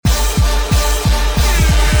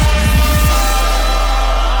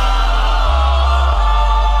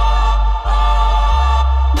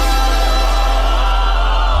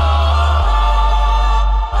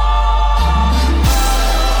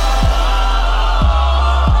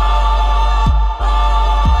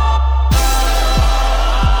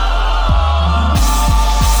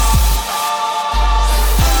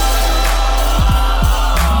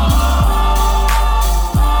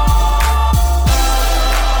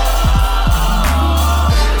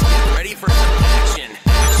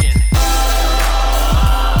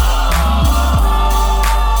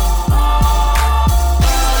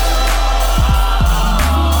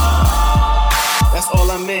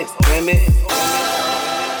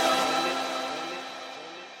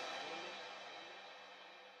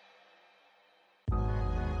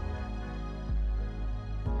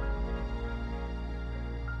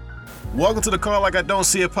Welcome to the Call Like I Don't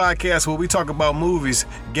See It podcast, where we talk about movies,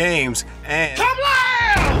 games, and...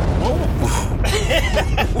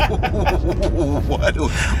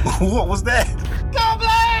 What was that?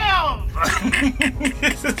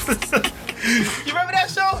 You remember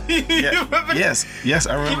that show? Yes,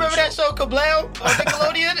 I remember. You remember that show, Kablam, on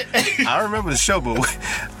Nickelodeon? I remember the show, but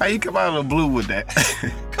how you come out of the blue with that?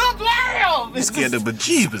 Kablam! You scared the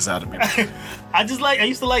bejeebus out of me. I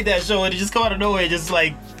used to like that show, and it just come out of nowhere, just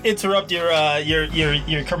like interrupt your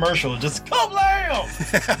commercial. Just Kablam!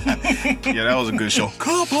 Yeah, that was a good show.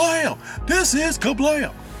 Kablam! This is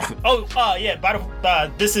Kablam! Yeah.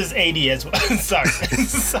 This is AD as well. Sorry.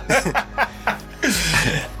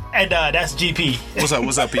 And that's GP.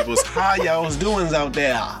 What's up, people? How y'all doing out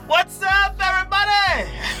there? What's up, everybody?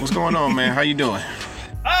 What's going on, man? How you doing?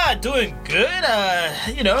 Doing good.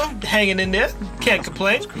 Hanging in there. Can't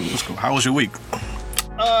complain. That's cool. How was your week?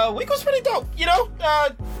 Week was pretty dope.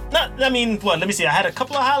 Let me see. I had a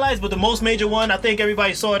couple of highlights, but the most major one, I think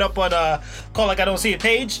everybody saw it up on Call Like I Don't See It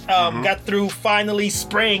page. Got through finally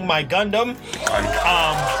spraying my Gundam.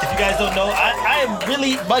 If you guys don't know, I am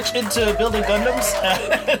really much into building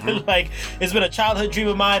Gundams. Like, it's been a childhood dream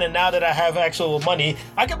of mine, and now that I have actual money,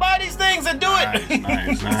 I can buy these things and do it.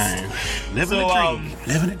 Nice.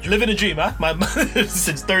 Living a dream, huh?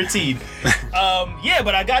 Since 13.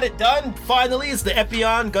 But I got it done finally. It's the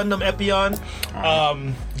Epyon, Gundam Epyon.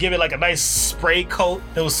 Give it like a nice spray coat.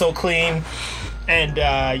 It was so clean. And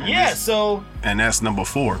so... And that's number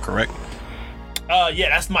 4, correct?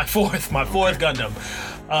 That's my fourth Gundam.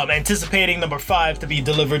 Anticipating number 5 to be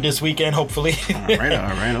delivered this weekend, hopefully. All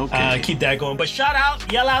right, okay. Keep that going. But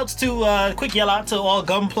quick yell out to all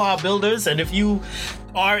Gunpla builders. And if you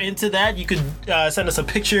are into that, you could send us a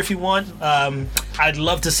picture if you want. I'd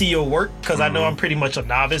love to see your work, because I know I'm pretty much a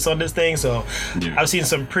novice on this thing. So I've seen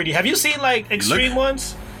some pretty... Have you seen like extreme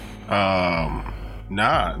ones?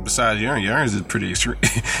 Nah. Besides yours is pretty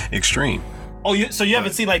extreme. Oh, so you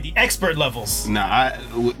haven't seen like the expert levels? Nah,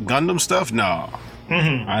 Gundam stuff? No.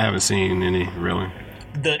 I haven't seen any, really.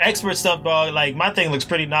 The expert stuff, dog, like, my thing looks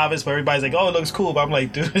pretty novice, but everybody's like, oh, it looks cool. But I'm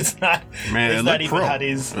like, dude, it's not. Man, it's it not looked even pro. how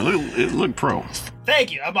these. It looked pro.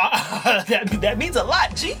 Thank you. That means a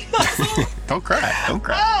lot, G. Don't cry.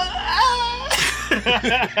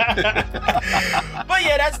 But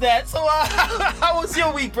yeah, that's that. So, how was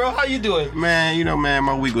your week, bro? How you doing? Man,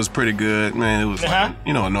 my week was pretty good. Man, it was like,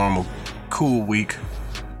 a normal, cool week.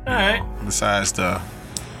 All right. Besides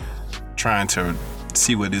trying to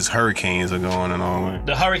see what these hurricanes are going and all that.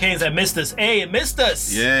 The hurricanes that missed us. Hey, it missed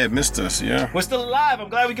us. Yeah, it missed us. Yeah. We're still alive. I'm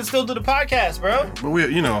glad we can still do the podcast, bro. But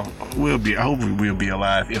I hope we'll be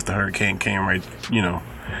alive if the hurricane came right,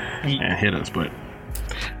 and hit us. But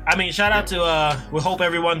I mean, shout out to we hope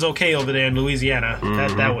everyone's okay over there in Louisiana.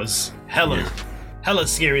 That was hella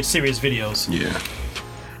serious videos. Yeah.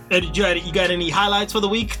 You got any highlights for the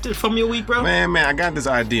week from your week, bro? Man, I got this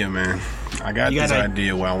idea, man. I got this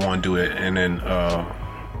idea where I want to do it, and then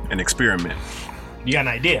an experiment. You got an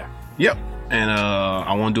idea? Yep. And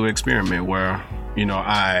I want to do an experiment where,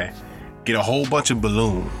 I get a whole bunch of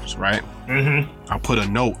balloons, right? I put a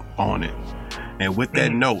note on it, and with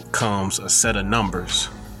that note comes a set of numbers,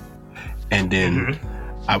 and then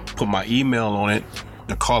I put my email on it,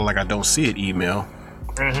 the Call Like I Don't See It email,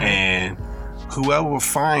 and whoever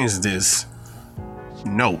finds this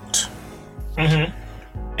note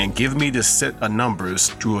and give me the set of numbers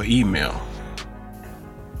through an email,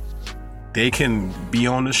 they can be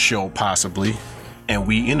on the show possibly, and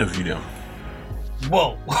we interview them.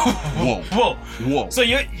 Whoa. Whoa. So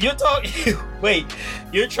you're talking. Wait,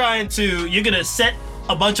 you're gonna set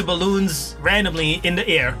a bunch of balloons randomly in the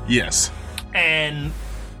air. Yes. And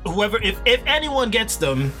whoever, if anyone gets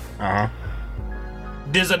them,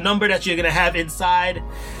 there's a number that you're gonna have inside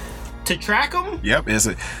to track them. Yep,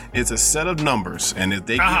 it's a set of numbers, and if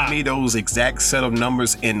they give me those exact set of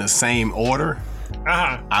numbers in the same order,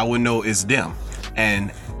 I would know it's them,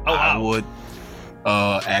 and I would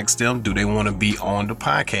ask them, do they want to be on the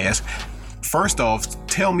podcast? First off,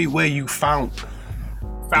 tell me where you found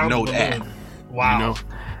the note at. Wow.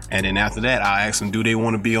 And then after that, I'll ask them, do they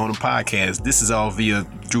want to be on the podcast? This is all via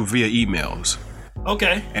emails.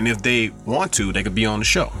 Okay. And if they want to, they could be on the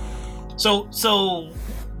show. So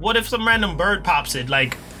what if some random bird pops it?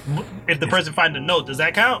 Like, if the person finds a note, does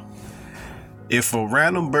that count? If a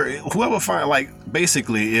random bird, whoever find, like,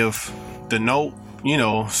 basically, if the note,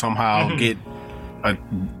 somehow get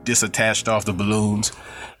disattached off the balloons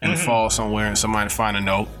and fall somewhere, and somebody find a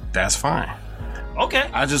note, that's fine. Okay.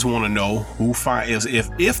 I just want to know who finds,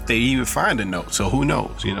 if they even find a note. So who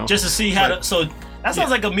knows, Just to see how so That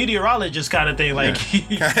sounds like a meteorologist kind of thing, like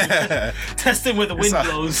testing where the wind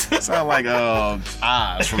blows. Sound like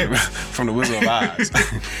Oz from the Wizard of Oz.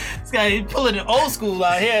 This guy pulling it old school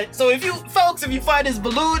out here. So if you find this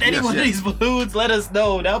balloon, any one of these balloons, let us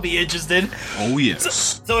know. That'll be interesting. Oh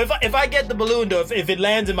yes. So if I get the balloon though, if it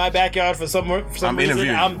lands in my backyard for some reason,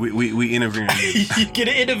 interviewing. We interviewing you. You can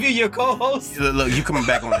interview your co-host. Look, you coming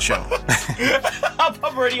back on the show? I'm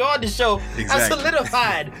already on the show. Exactly. I'm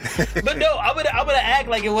solidified. But no, I'm gonna act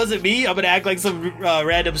like it wasn't me. I'm gonna act like some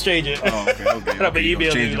random stranger. Oh, okay. I'm gonna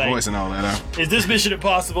email change you your like, voice and all that. Huh? is this mission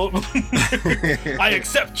impossible? I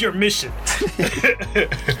accept your mission.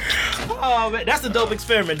 Oh man, that's a dope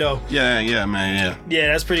experiment though. Yeah, man. Yeah,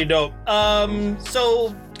 that's pretty dope.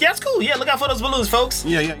 So yeah, that's cool. Yeah, look out for those balloons, folks.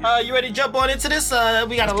 Yeah. You ready to jump on into this?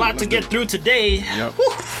 We got a lot to get through today. Yep.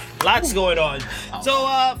 Whew, lots going on. So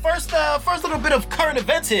first little bit of current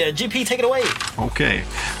events here. GP, take it away. Okay.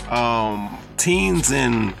 Teens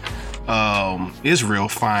in Israel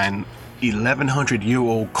find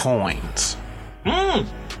 1,100-year-old coins.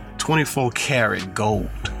 24 karat gold.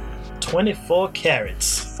 24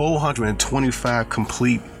 carats. 425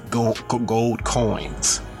 complete gold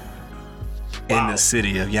coins in the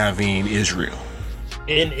city of Yavin, Israel.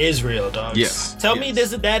 In Israel, dogs. Yes. Tell me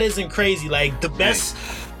that isn't crazy. Like the best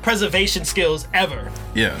preservation skills ever.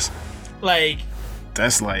 Yes. Like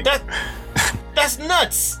that's like that's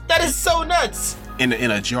nuts. That is so nuts. In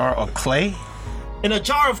a jar of clay. In a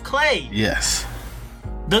jar of clay. Yes.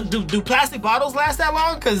 Do plastic bottles last that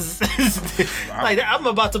long? Cause like I'm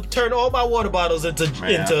about to turn all my water bottles into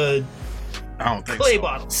I don't think clay so.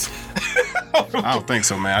 bottles. I don't think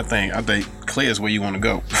so, man. I think clay is where you want to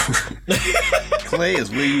go. Clay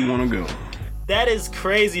is where you want to go. That is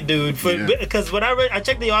crazy, dude. Because when I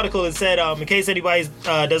checked the article, it said, in case anybody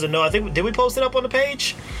doesn't know, I think did we post it up on the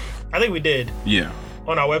page? I think we did. Yeah.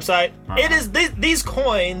 On our website. It is these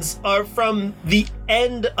coins are from the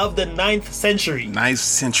end of the 9th century. 9th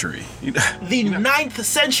century. The 9th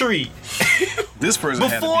century. This person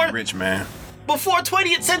had to be rich, man. Before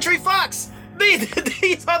 20th century Fox.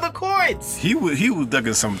 These are the coins. He was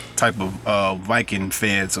ducking some type of Viking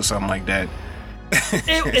feds or something like that.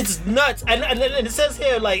 It's nuts, and it says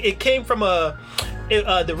here like it came from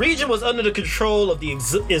the region was under the control of the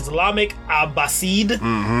Islamic Abbasid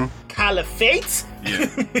Caliphate,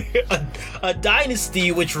 a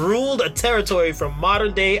dynasty which ruled a territory from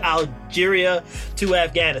modern day Algeria to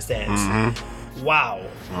Afghanistan. Wow.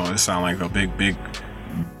 Oh, it sounds like a big.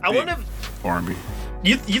 I wonder if army.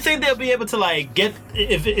 You think they'll be able to like get?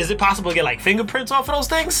 Is it possible to get like fingerprints off of those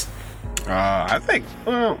things? I think.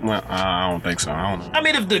 Well, I don't think so. I don't know. I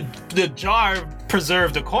mean, if the jar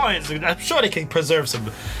preserved the coins, I'm sure they can preserve some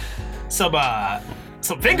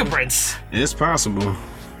fingerprints. It's possible.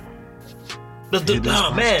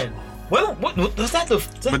 Oh man, what was that?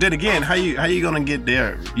 But then again, how you gonna get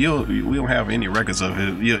there? We don't have any records of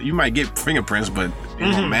it. You might get fingerprints, but it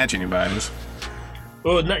won't match anybody's.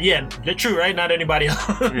 Oh, true, right? Not anybody.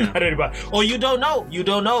 Not anybody. Or you don't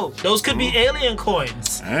know. Those could be alien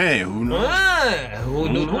coins. Hey, who knows? Who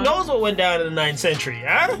knows what went down in the 9th century?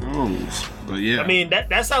 Huh? Who knows? But yeah. I mean,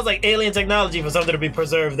 that sounds like alien technology for something to be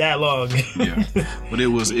preserved that long. Yeah, but it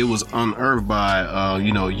was unearthed by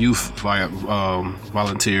youth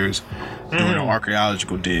volunteers doing an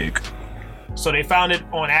archaeological dig. So they found it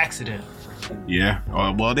on accident. Yeah.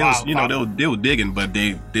 Well, they they were digging, but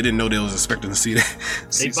they didn't know they was expecting to see that.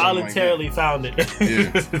 They voluntarily found it.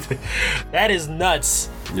 Yeah. That is nuts.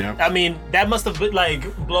 Yeah. I mean, that must have been like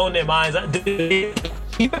blown their minds. Did they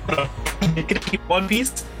keep one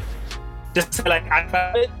piece? Just to, like I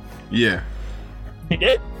found it. Yeah. He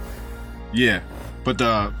did. Yeah, but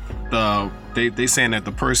they saying that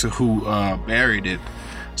the person who buried it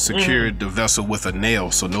secured the vessel with a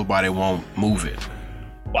nail so nobody won't move it.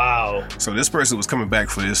 Wow. So this person was coming back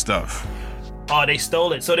for his stuff. Oh, they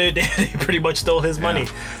stole it. So they pretty much stole his money.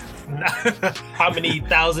 How many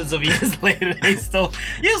thousands of years later they stole?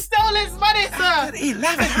 You stole his money, sir.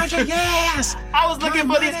 1,100 years. I was looking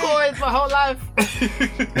for these coins my whole life.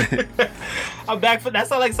 I'm back for that.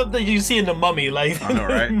 Sounds like something you see in The Mummy. Like, I know,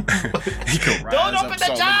 right? He could rise don't open up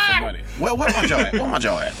the jar. Well, where my jaw at? Where my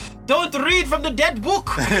jaw at? Don't read from the dead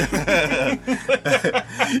book.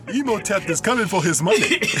 Imhotep is coming for his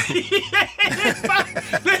money. They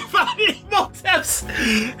found Imhotep's.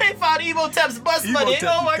 They found Imhotep's bus money.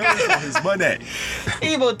 Oh my god! For his money.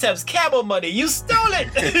 Imhotep's camel money. You stole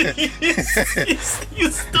it. you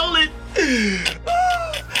stole it.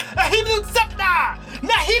 Nahib Sepna.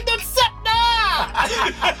 Nahib Sepna.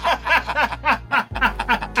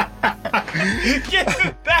 Give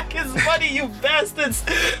him back his money. funny, you bastards.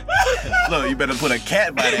 Look, you better put a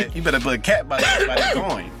cat by that. You better put a cat by that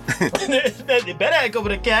coin. They better act over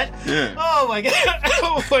the cat. Yeah. Oh my god.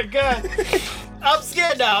 Oh my god. I'm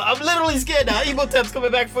scared now. I'm literally scared now. Emotep's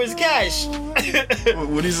coming back for his cash.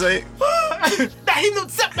 What'd he say?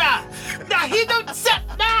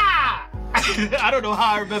 I don't know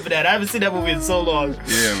how I remember that. I haven't seen that movie in so long.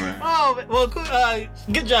 Yeah, man. Oh, well,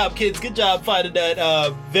 good job, kids. Good job finding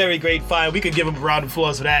that very great find. We could give them a round of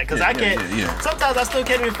applause for that, because I can't. Sometimes I still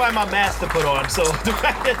can't even find my mask to put on. So the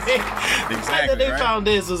fact that they found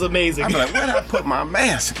this was amazing. I'm like, where did I put my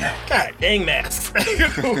mask at? God dang masks.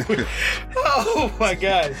 Oh my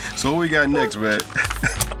god. So what we got next, man?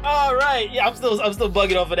 All right. Yeah, I'm still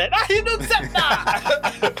bugging off of that.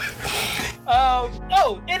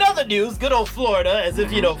 In other news, good old Florida, as if,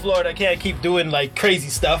 Florida can't keep doing, like, crazy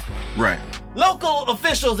stuff. Right. Local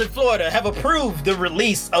officials in Florida have approved the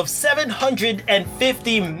release of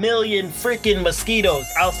 750 million freaking mosquitoes.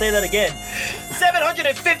 I'll say that again.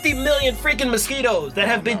 750 million freaking mosquitoes that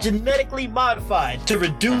have been genetically modified to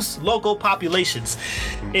reduce local populations.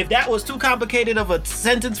 If that was too complicated of a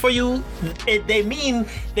sentence for you, they mean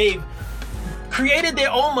they've created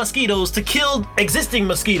their own mosquitoes to kill existing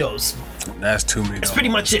mosquitoes. That's too many. That's pretty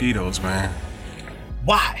much mosquitoes, man.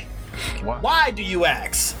 Why? Why do you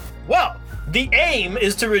ask? Well, the aim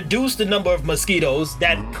is to reduce the number of mosquitoes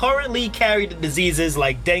that currently carry the diseases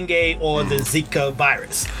like dengue or the Zika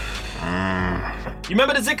virus. You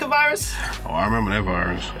remember the Zika virus? Oh, I remember that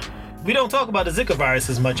virus. We don't talk about the Zika virus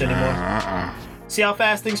as much anymore. See how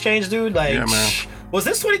fast things change, dude? Like, yeah, man. Was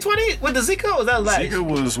this 2020 with the Zika, or was that last? Zika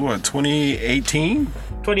was what, 2018?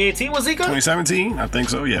 2018 was Zika? 2017? I think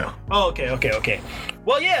so, yeah. Oh, okay.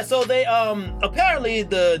 Well, yeah, so they, apparently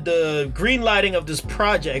the green lighting of this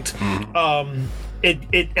project,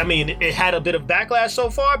 it had a bit of backlash so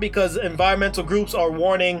far because environmental groups are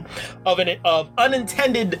warning of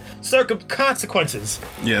unintended consequences.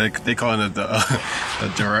 Yeah, they call it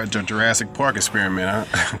the Jurassic Park experiment,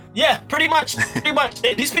 huh? Yeah, pretty much.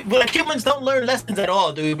 These people, like, humans don't learn lessons at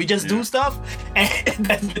all, dude. We just do stuff, and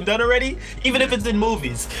that's been done already, even if it's in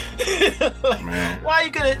movies. Like, man. Why are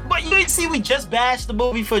you gonna? But you didn't see we just bashed the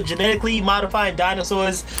movie for genetically modifying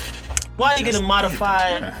dinosaurs. Why are you gonna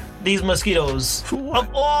modify these mosquitoes of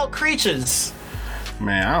all creatures?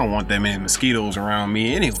 Man, I don't want that many mosquitoes around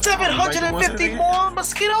me anyway. 750 more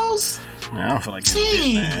mosquitoes? Man, I don't feel like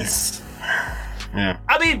jeez. Yeah.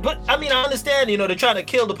 I understand, they're trying to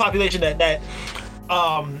kill the population that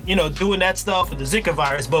doing that stuff with the Zika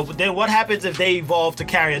virus, but then what happens if they evolve to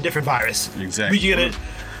carry a different virus? Exactly.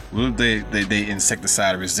 What if they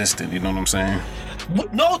insecticide resistant, you know what I'm saying?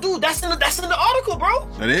 No, dude, that's in the article, bro.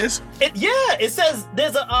 That is? It says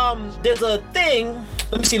there's a thing.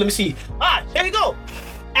 Let me see. There you go.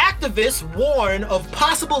 Activists warn of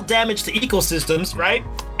possible damage to ecosystems, right?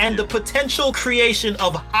 And the potential creation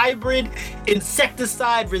of hybrid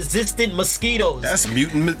insecticide-resistant mosquitoes. That's the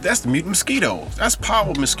mutant mosquito. That's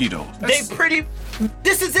power mosquito. This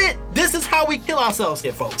is it. This is how we kill ourselves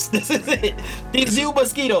here, folks. This is it. These new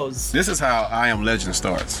mosquitoes. This is how I Am Legend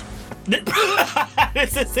starts.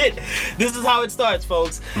 This is it. This is how it starts,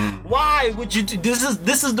 folks. Why would you do this? Is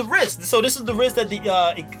the risk. So this is the risk that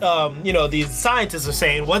these scientists are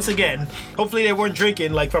saying. Once again, hopefully they weren't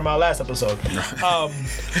drinking like from our last episode.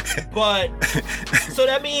 But so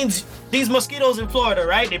that means these mosquitoes in Florida,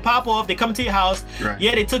 right? They pop off. They come to your house. Right.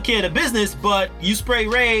 Yeah, they took care of the business, but you spray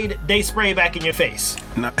Raid, they spray back in your face.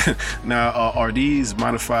 Now, are these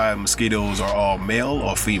modified mosquitoes are all male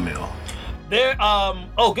or female? They're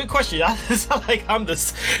good question. I sound like I'm the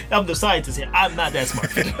scientist here. I'm not that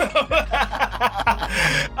smart.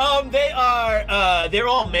 They're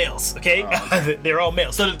all males, okay? Oh. They're all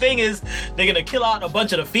males. So the thing is, they're gonna kill out a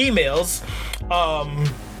bunch of the females,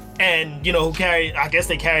 and who carry, I guess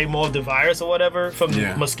they carry more of the virus or whatever from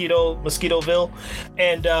Mosquitoville,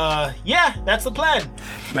 and that's the plan.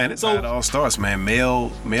 Man, that's how it all starts, man.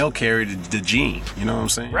 Male carry the gene. You know what I'm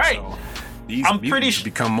saying? Right. So, I'm pretty sure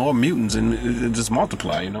become more mutants and just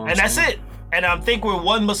multiply, you know. And that's it. And I think we're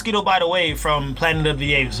one mosquito bite away from Planet of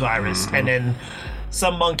the Apes virus, and then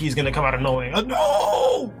some monkey's gonna come out of nowhere.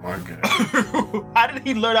 No! My God. How did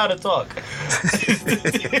he learn how to talk?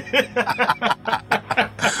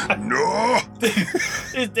 No.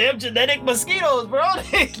 These damn genetic mosquitoes, bro.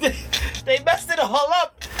 They messed it all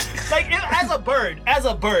up. Like, as a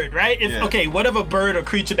bird, right? Okay, whatever bird or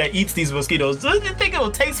creature that eats these mosquitoes, do you think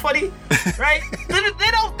it'll taste funny? Right?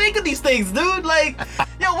 they don't think of these things, dude. Like,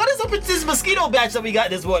 what is up with this mosquito batch that we got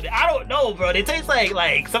this morning? I don't know, bro. They taste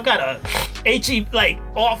like some kind of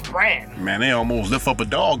off-brand. Man, they almost lift up a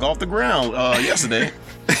dog off the ground yesterday.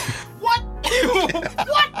 What?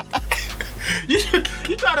 What?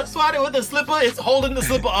 swatted with a slipper, it's holding the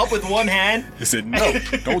slipper up with one hand. It said, no,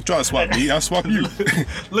 don't try to swap me. I'll swap you.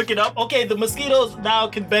 Look it up. Okay, the mosquitoes now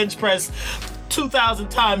can bench press 2,000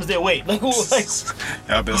 times their weight. Like,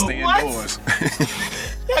 y'all better stay indoors.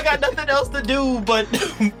 Y'all got nothing else to do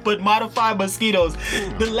but modify mosquitoes.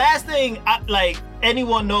 The last thing,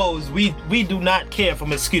 anyone knows, we do not care for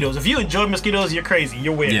mosquitoes. If you enjoy mosquitoes, you're crazy.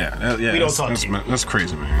 You're weird. Yeah. We don't talk to you. That's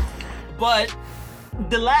crazy, man. But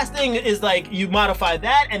the last thing is you modify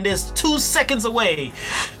that, and there's 2 seconds away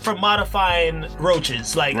from modifying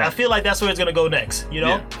roaches. Right. I feel like that's where it's gonna go next. You know.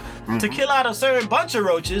 Yeah. Mm-hmm. To kill out a certain bunch of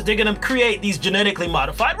roaches, they're gonna create these genetically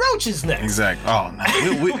modified roaches next. Exactly. Oh no,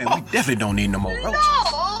 we definitely don't need no more roaches.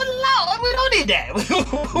 No, we don't need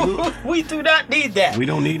that. We do not need that. We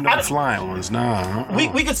don't need no flying ones. Nah.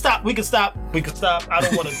 We could stop. I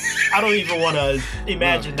don't even want to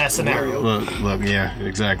imagine that scenario. Look. Yeah,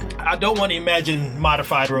 exactly. I don't want to imagine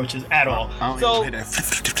modified roaches at all. So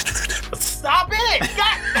stop it.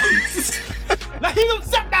 Nahigum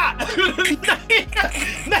Sapna!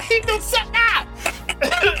 Nahigum Sapna!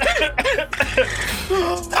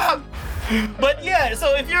 Stop! But yeah,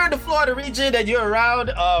 so if you're in the Florida region and you're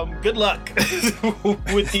around, good luck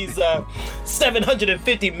with these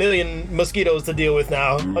 750 million mosquitoes to deal with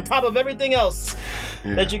now, on top of everything else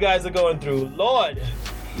that you guys are going through. Lord.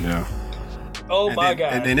 Yeah. Oh my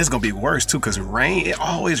God. And then it's going to be worse too, because it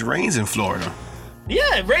always rains in Florida.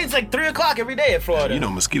 Yeah, it rains like 3 o'clock every day in Florida. You know,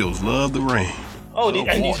 mosquitoes love the rain.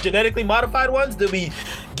 And these genetically modified ones, they'll be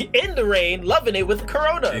in the rain, loving it with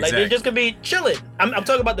corona. Exactly. Like they're just gonna be chilling. I'm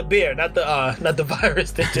talking about the bear, not the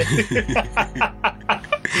virus.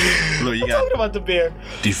 Look, you got talking about the bear.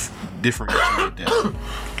 Different.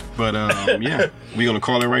 But yeah, we gonna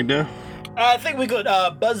call it right there. I think we could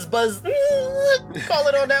buzz. Call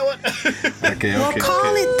it on that one. Okay. Well,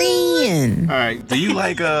 call it then. All right. Do you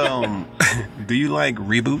like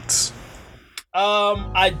reboots?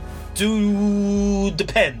 I do.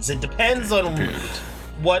 Depends. It depends on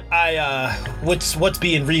what what's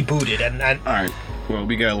being rebooted and. All right. Well,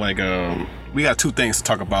 we got 2 things to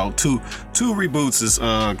talk about. Two reboots is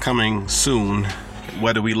coming soon,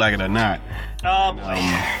 whether we like it or not.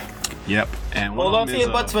 Yep. And hold on to your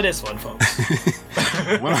butts for this one, folks.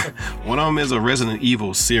 one of them is a Resident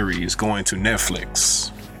Evil series going to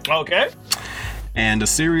Netflix. Okay. And the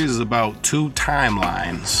series is about 2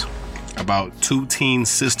 timelines, about 2 teen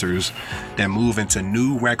sisters that move into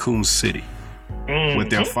New Raccoon City with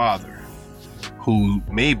their father, who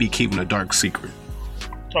may be keeping a dark secret.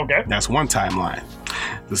 Okay. That's one timeline.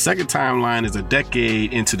 The second timeline is a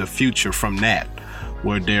decade into the future from that,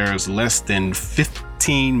 where there's less than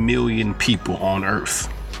 15 million people on Earth.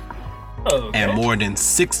 Okay. And more than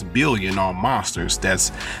 6 billion are monsters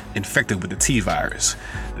that's infected with the T-virus.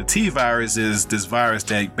 The T-virus is this virus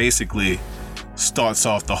that basically starts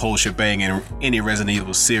off the whole shebang in any Resident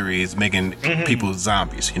Evil series, making people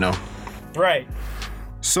zombies, you know? Right.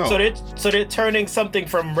 So they're turning something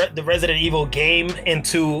from the Resident Evil game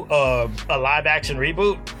into a live action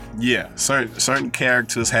reboot? Yeah, certain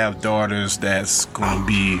characters have daughters that's going to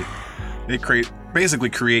be... They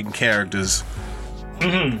creating characters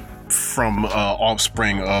from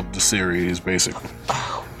offspring of the series, basically.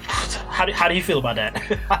 How do you feel about that?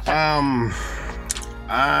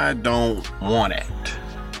 I don't want it.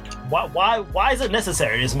 Why is it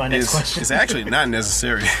necessary? Is my next question. It's actually not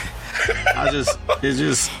necessary. I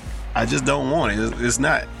just don't want it. It's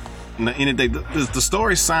not anything. The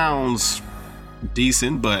story sounds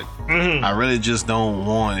decent, but I really just don't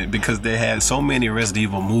want it because they had so many Resident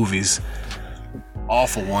Evil movies,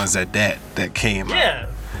 awful ones that came out. Yeah.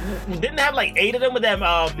 Didn't have like 8 of them with that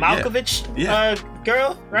Malkovich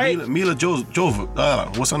girl, right? Mila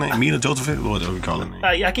Jovovich. What's her name? Mila Jovovich? What do we call her name?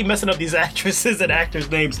 I keep messing up these actresses and actors'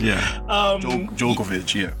 names. Yeah.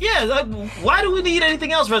 Djokovic, yeah. Yeah, like, why do we need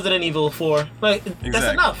anything else Resident Evil for? Like,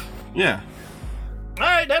 that's enough. Yeah. All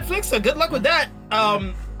right, Netflix, so good luck with that.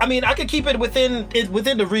 I mean, I could keep it within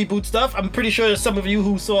the reboot stuff. I'm pretty sure some of you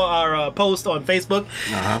who saw our post on Facebook,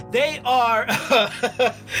 they are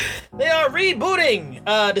rebooting.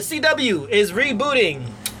 The CW is rebooting.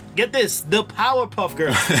 Get this, the Powerpuff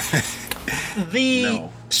Girls, the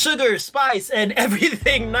Sugar, Spice, and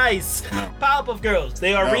Everything Nice Powerpuff Girls.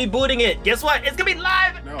 They are rebooting it. Guess what? It's gonna be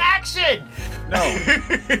live action.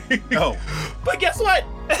 No. But guess what?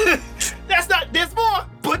 That's not. There's more.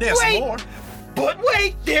 But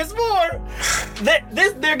wait, there's more.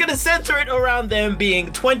 They're gonna center it around them being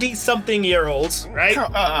 20-something year olds, right? No.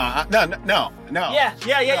 Yeah. No.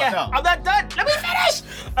 I'm not done. Let me finish.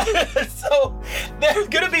 So there's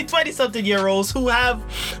gonna be 20-something year olds who have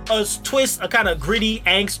a twist, a kind of gritty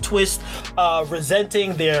angst twist,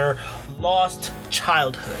 resenting their lost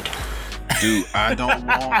childhood. Dude, I don't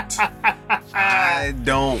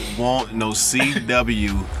want no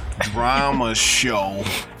CW drama show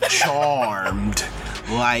Charmed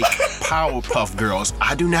like Powerpuff Girls.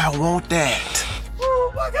 I do not want that.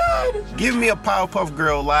 Oh my God. Give me a Powerpuff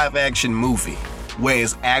Girl live action movie where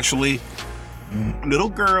it's actually little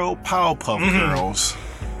girl Powerpuff Girls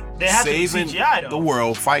They have saving to be CGI, though. the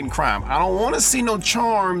world, fighting crime. I don't want to see no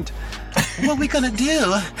Charmed. What we gonna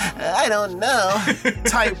do? I don't know.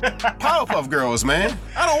 Type Powerpuff Girls, man.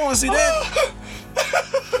 I don't want to see that.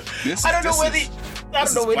 I don't know where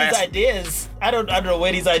these ideas. I don't know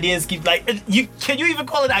where these ideas keep. Like, can you even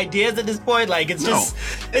call it ideas at this point? Like, it's just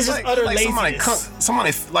like, utter like laziness.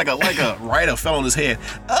 Somebody like a writer fell on his head.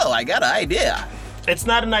 Oh, I got an idea. It's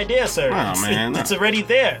not an idea, sir. Oh, man, it's already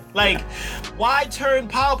there. Like, why turn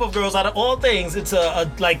Powerpuff Girls out of all things? It's a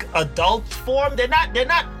like adult form. They're not.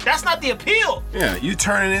 That's not the appeal. Yeah, you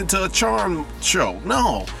turn it into a charm show.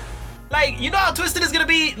 No. Like, you know how twisted it's gonna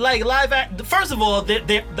be. Like live act. First of all,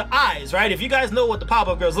 the eyes, right? If you guys know what the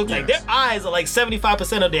Powerpuff Girls look like, their eyes are like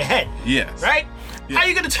 75% of their head. Yes. Right? Yeah. How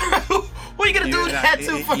you gonna turn? What are you gonna do that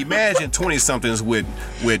to? Imagine 20-somethings with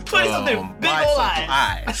 20-something big old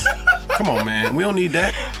eyes. Come on, man. We don't need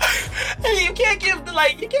that. And you can't give the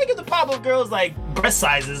Powerpuff Girls like breast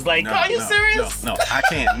sizes. Like, are you serious? No, I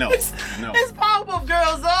can't. No, It's Powerpuff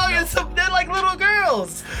Girls, dog. They're like little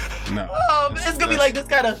girls. No. It's gonna be like this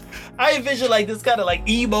kind of. I envision like this kind of like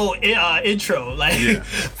emo intro, like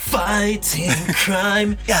fighting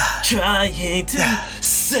crime, trying to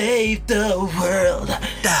save the world.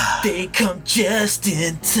 They come just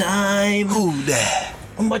in time. Who that?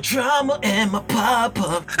 My drama and my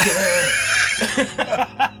pop-up girl.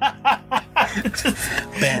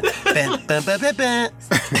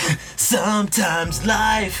 Sometimes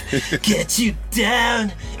life gets you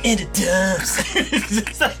down in the dumps.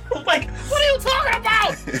 Like, what are you talking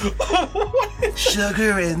about?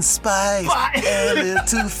 Sugar and spice, a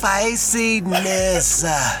little feistiness.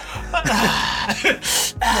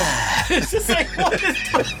 It's just like, what is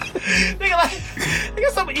they got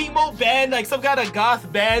some emo band, like some kind of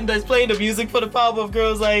goth band that's playing the music for the Powerpuff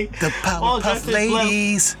Girls, like The Powerpuff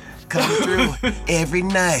ladies come through every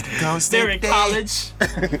night. They're in college.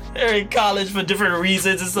 They're in college for different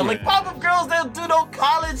reasons and stuff. Like Powerpuff Girls, they don't do no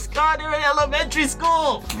college. God, they're in elementary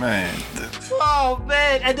school. Man. Oh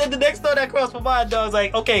man! And then the next thought that crossed my mind, though, was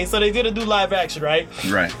like, okay, so they're gonna do live action, right?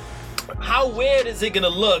 Right. How weird is it gonna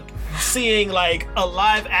look seeing like a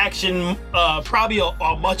live action, probably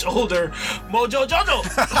a much older Mojo Jojo?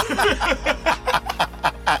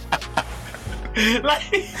 like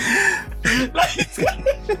he's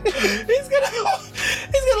gonna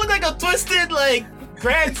look like a twisted like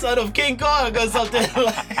grandson of King Kong or something,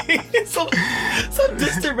 like some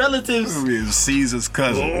distant relatives. Caesar's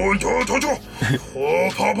cousin. Oh, Jojo! Oh,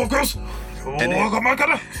 Powerpuff Girls! And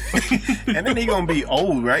then he gonna be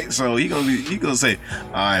old, right? So he gonna say,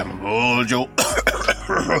 "I am Mojo."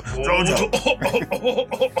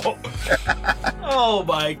 Oh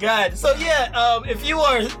my God! So yeah, if you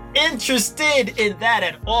are interested in that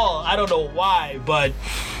at all, I don't know why, but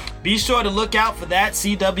be sure to look out for that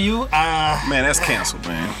CW. Man, that's canceled,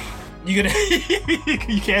 man. You gonna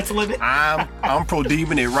you canceling it? I'm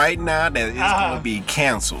pro-demon it right now that it's gonna be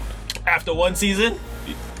canceled after one season.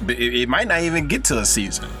 It might not even get to a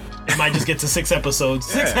season. It might just get to 6 episodes.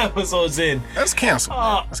 6 episodes in. That's canceled.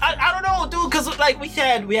 I don't know, dude, because like we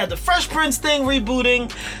had the Fresh Prince thing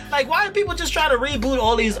rebooting. Like, why do people just try to reboot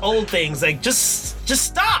all these old things? Like, just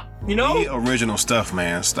stop. You know? The original stuff,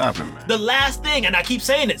 man. Stop it, man. The last thing, and I keep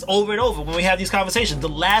saying this over and over when we have these conversations, the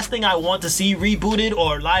last thing I want to see rebooted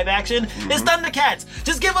or live action is Thundercats.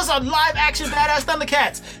 Just give us a live action badass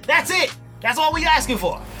Thundercats. That's it. That's all we asking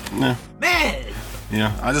for. Yeah. Man.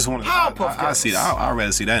 Yeah, I just want to. I see that. I'd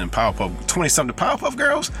rather see that in Powerpuff. 20-something Powerpuff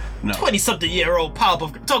Girls? No. 20-something-year-old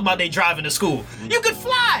Powerpuff talking about they driving to school. You could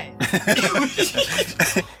fly.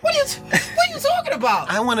 What are you talking about?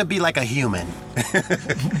 I want to be like a human.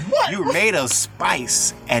 What? You're made of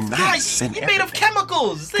spice and nice and you're made of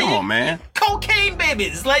chemicals. Come on, man. Cocaine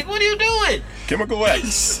babies. Like, what are you doing? Chemical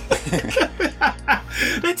X.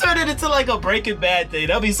 They turned it into like a Breaking Bad thing.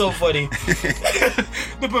 That'd be so funny.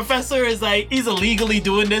 The professor is like, he's illegally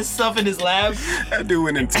doing this stuff in his lab. That dude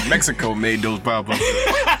went into Mexico, made those Powerpuff Girls.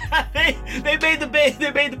 they made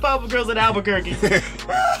the Powerpuff Girls in Albuquerque.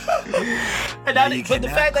 And now but the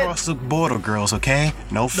fact that cross the border, girls, okay?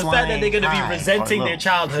 No flying. The fact that they're gonna be resenting their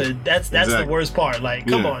childhood, that's the worst part. Like,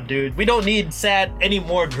 come on, dude. We don't need any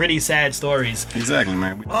more gritty, sad stories. Exactly,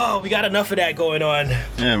 man. We got enough of that going on.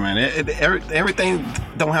 Yeah, man. Everything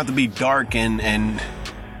don't have to be dark and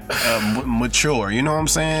mature. You know what I'm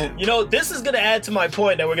saying? You know, this is gonna add to my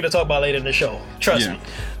point that we're gonna talk about later in the show. Trust me.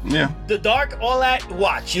 Yeah. The dark, all that.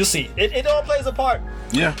 Watch, you'll see. It all plays a part.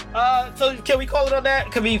 Yeah. So can we call it on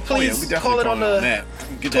that? Can we please call it on the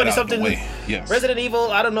 20-something? Yes. Resident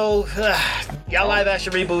Evil. I don't know. Y'all live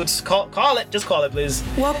action reboots. Call it. Just call it, please.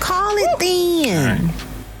 Well, call it then.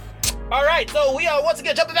 All right, so we are once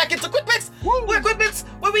again jumping back into Quick Picks. We're Quick Picks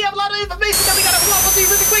where we have a lot of information that we gotta pull up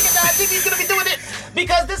really quick, and I think he's gonna be doing it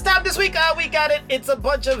because this week we got it. It's a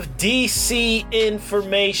bunch of DC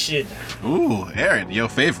information. Ooh, Aaron, your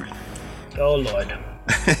favorite. Oh Lord.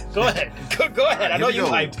 Go ahead. Go ahead. I know you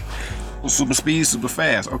hyped. Super speed, super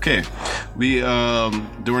fast. Okay, we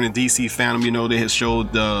during the DC fandom, you know, they had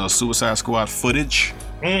showed the Suicide Squad footage.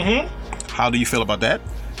 Mm-hmm. How do you feel about that?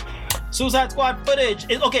 Suicide Squad footage.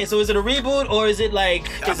 Okay, so is it a reboot or is it like?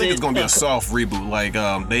 I think it's gonna be a soft reboot. Like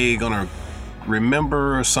they gonna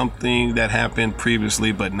remember something that happened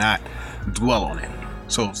previously, but not dwell on it.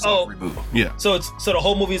 So soft reboot. Yeah. So the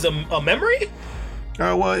whole movie's a memory.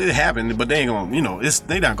 Well, it happened, but they ain't gonna, you know,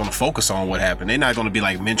 they not gonna focus on what happened. They're not gonna be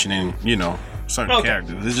like mentioning, you know, certain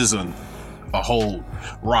characters. It's just a whole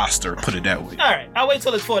roster, put it that way. All right, I'll wait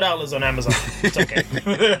till it's $4 on Amazon. It's okay.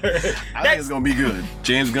 I think it's gonna be good.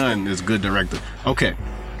 James Gunn is a good director. Okay.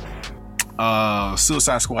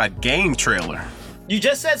 Suicide Squad game trailer. You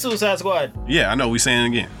just said Suicide Squad. Yeah, I know. We saying it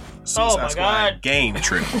again. Suicide Squad God. Game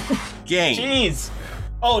trailer. Game. Jeez.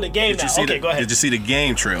 Oh, the game now. Okay, go ahead. Did you see the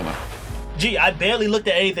game trailer? Gee, I barely looked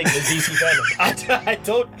at anything in DC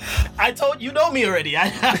fandom. I told you know me already. I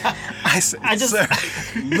just sir,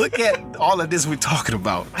 look at all of this we're talking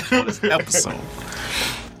about on this episode.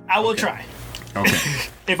 I will try. Okay.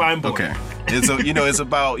 If I'm bored. Okay. It's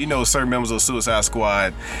about, certain members of Suicide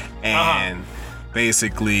Squad, and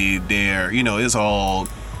basically they're, it's all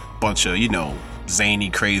bunch of, zany,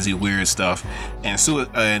 crazy, weird stuff, and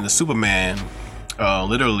the Superman,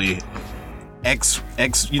 literally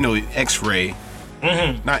X-ray,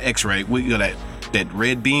 not X-ray. What that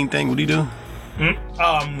red beam thing? What do you do?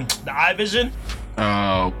 The eye vision.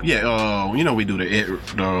 We do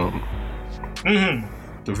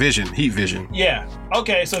the vision, heat vision. Yeah.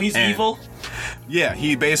 Okay, so he's evil. Yeah,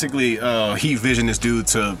 he basically heat vision this dude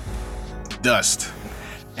to dust,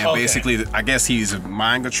 and basically, I guess he's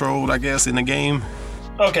mind controlled. I guess in the game.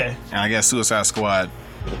 Okay. And I guess Suicide Squad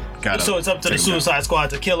got. So it's up to the Suicide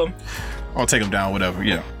Squad to kill him. Or take him down, whatever.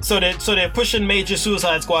 Yeah. So they're pushing major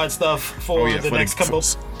Suicide Squad stuff for the next couple.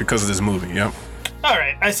 Because of this movie. Yep. All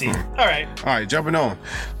right, I see. All right, jumping on.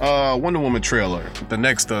 Wonder Woman trailer. The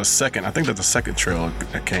next second. I think that's the second trailer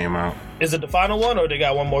that came out. Is it the final one, or they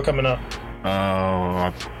got one more coming up?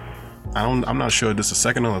 I'm not sure. This is the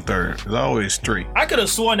second or the third. There's always three. I could have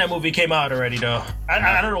sworn that movie came out already, though.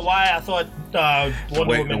 I don't know why I thought Wonder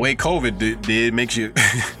Woman. The way COVID did makes you.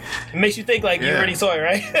 It makes you think like you already saw it,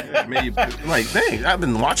 right? Like, dang, I've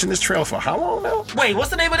been watching this trailer for how long now? Wait, what's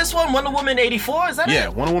the name of this one? Wonder Woman 84? Is that it? Yeah,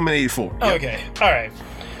 Wonder Woman 84. Yep. Okay, all right.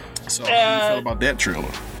 So, how do you feel about that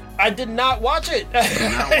trailer? I did not watch it. You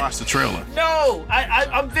did not watch the trailer? No,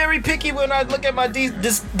 I'm very picky when I look at my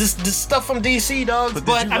this stuff from DC, dogs.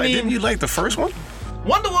 But didn't you like the first one?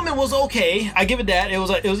 Wonder Woman was okay. I give it that. It was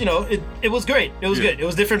it was great. It was good. It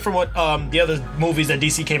was different from what the other movies that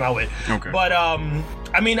DC came out with. Okay. But I'm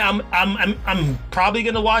probably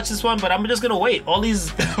gonna watch this one, but I'm just gonna wait. All of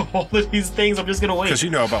these things, I'm just gonna wait. Because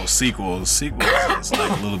about sequels. Sequels is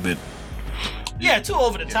like a little bit. Yeah, too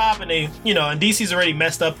over the top, and they, and DC's already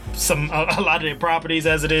messed up a lot of their properties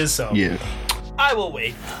as it is. So yeah, I will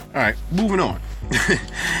wait. All right, moving on.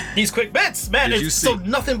 These quick bets, man. It's so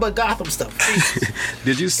nothing but Gotham stuff.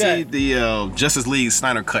 Did you see the Justice League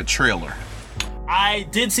Snyder Cut trailer? I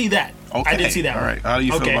did see that. Okay. I did see that. All right. How do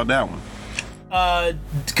you feel about that one?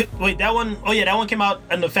 Wait, that one. Oh yeah, that one came out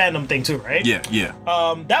in the fandom thing too, right? Yeah.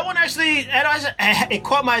 That one actually, it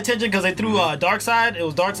caught my attention because they threw Darkseid. It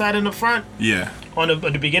was Darkseid in the front. Yeah. On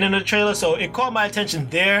the beginning of the trailer, so it caught my attention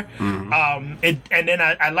there. And then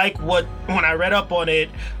I like when I read up on it,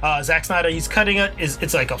 Zack Snyder, he's cutting it.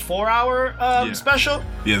 It's like a 4-hour special.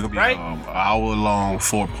 Yeah, it'll be right? An hour-long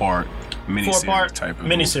 4-part miniseries type of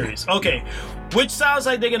miniseries. Okay. Which sounds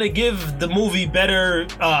like they're gonna give the movie better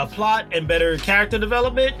plot and better character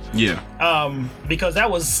development. Yeah. Because that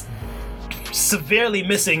was severely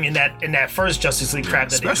missing in that first Justice League crap.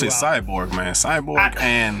 Especially Cyborg, man. Cyborg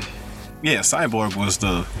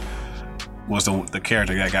was the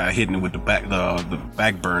character that got hit with the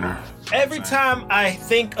back burner. Every time I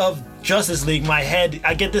think of Justice League, my head,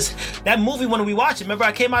 I get that movie when we watch it. Remember,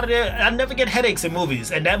 I came out of there. I never get headaches in movies,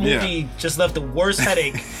 and that movie just left the worst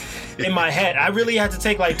headache. in my head. I really had to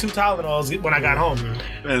take like 2 Tylenols when I got home.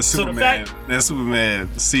 That's So the Superman. fact- That's Superman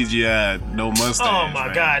CGI, no mustache. Oh my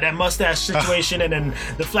man. god, that mustache situation, and then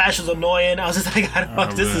the Flash was annoying. I was just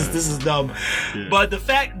like, this is dumb. Yeah. But the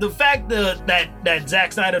fact that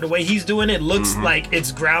Zack Snyder, the way he's doing it, looks like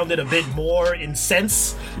it's grounded a bit more in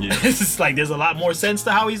sense. Yeah. It's just like there's a lot more sense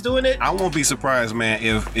to how he's doing it. I won't be surprised, man,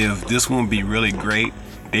 if this one be really great.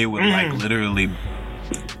 They would like literally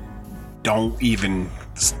don't even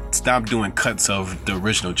stop doing cuts of the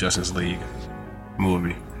original Justice League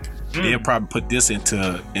movie. They'll probably put this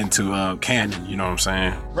into canon. You know what I'm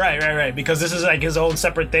saying? Right. Because this is like his own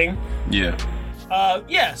separate thing. Yeah.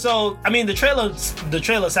 Yeah. So I mean, the trailer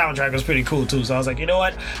soundtrack was pretty cool too. So I was like, you know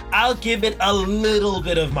what? I'll give it a little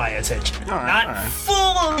bit of my attention. All right, Not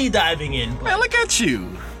fully diving in. But Man, look at you.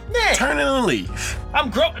 yeah, Turning a leaf. I'm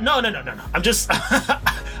No. I'm just.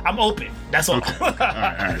 I'm open. That's all. All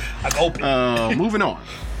right. I'm open. Moving on.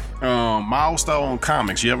 Milestone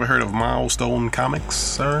Comics. You ever heard of Milestone Comics,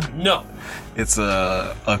 sir? No. It's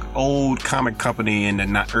a old comic company in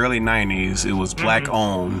the early 90s. It was black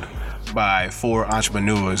owned by 4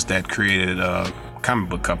 entrepreneurs that created a comic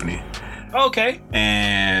book company. Okay.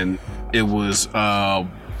 And it was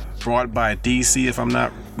brought by DC, if I'm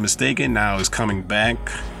not mistaken. Now it's coming back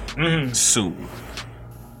soon.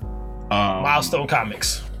 Milestone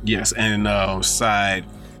Comics. Yes, and side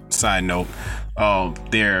note,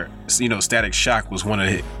 Static Shock was one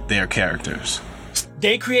of their characters.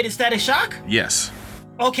 They created Static Shock? Yes.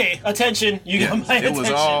 Okay, attention. You got my It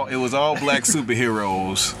attention. was all black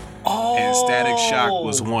superheroes, Oh. and Static Shock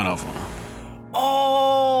was one of them.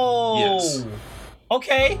 Oh. Yes.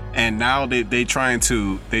 Okay. And now they trying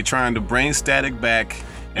to bring Static back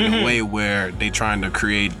in a way where they trying to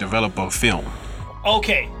develop a film.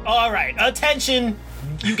 Okay. All right. Attention.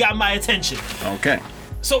 You got my attention. Okay.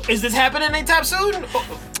 So is this happening anytime soon?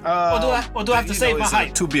 Or do I have to save my it's a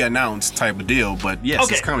hype? to be announced type of deal, but yes,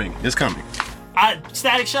 Okay. it's coming. It's coming.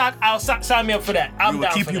 Static Shock, I'll sign me up for that. I'm We will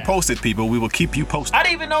down keep for you that. posted, people. We will keep you posted. I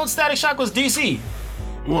didn't even know Static Shock was DC.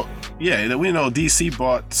 Well, yeah, we know DC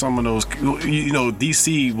bought some of those.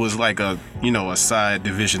 DC was like a side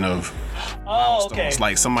division of Oh, okay. It's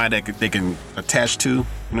like somebody that they can attach to. You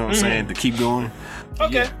know what I'm saying? To keep going.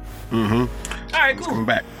 Okay. All right, Coming cool.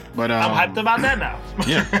 back, but I'm hyped about that now.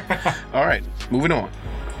 Yeah. All right, moving on.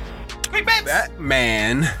 Quick bits.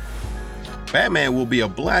 Batman will be a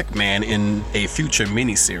black man in a future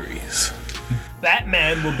miniseries.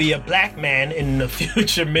 Batman will be a black man in the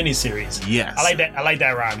future miniseries. Yes. I like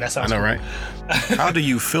that rhyme. That I sounds know, cool. right? How do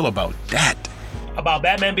you feel about that? About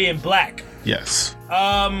Batman being black. Yes.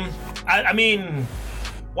 I mean,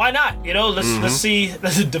 why not? Let's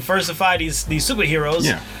diversify these superheroes.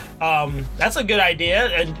 Yeah. That's a good idea.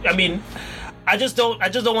 And I mean, I just don't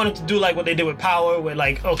want him to do like what they did with Power, where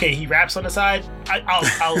like, okay, he raps on the side. I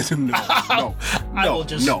will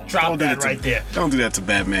just drop that right there. Don't do that to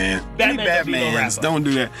Batman. Batman Any don't be no Batmans, rapper. don't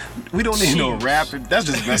do that. We don't need no Jeez. rapper. That's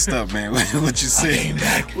just messed up, man. What you say? came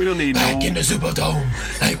back. We don't need Back no. in the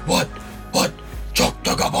Superdome. Like what? Chuck the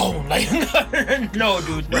Gabon. Like no,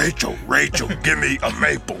 dude. No. Rachel, give me a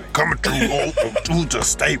maple. Coming through the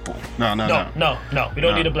staple. No. No. We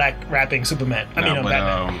don't need a black rapping Superman.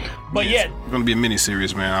 Batman. But yes, yeah. it's gonna be a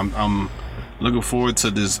miniseries, man. I'm looking forward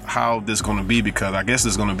to this. How this gonna be, because I guess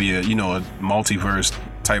it's gonna be a multiverse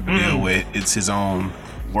type of deal where it's his own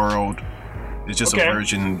world. It's just Okay. a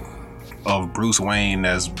version of Bruce Wayne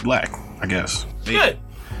as black, I guess. Good.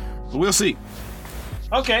 But we'll see.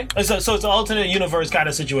 Okay. So it's an alternate universe kind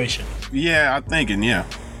of situation. Yeah, I'm thinking. Yeah,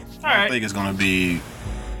 All I right. think it's gonna be,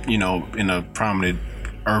 in a prominent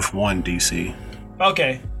Earth 1 DC.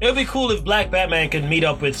 Okay. It would be cool if Black Batman could meet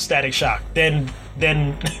up with Static Shock. Then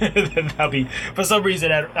that'd be, for some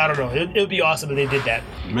reason, I don't know. It would be awesome if they did that.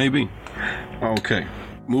 Maybe. Okay.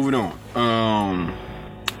 Moving on.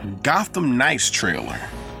 Gotham Knights trailer.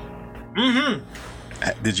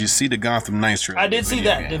 Did you see the Gotham Knights trailer? I did see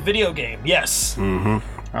that. The video game. Yes. How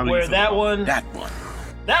do you Where feel that about one- That one.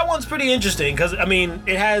 That one's pretty interesting because, I mean,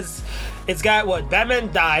 it's got what?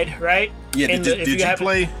 Batman died, right? Yeah. In Did if you haven't-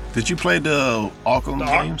 play? Did you play the Arkham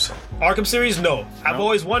games? Arkham series? No. I've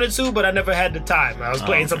always wanted to, but I never had the time. I was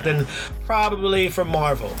playing something probably from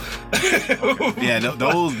Marvel. Yeah.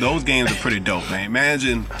 Those games are pretty dope, man.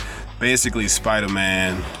 Imagine basically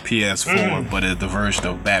Spider-Man PS4, but it's the version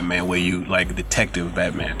of Batman where you like Detective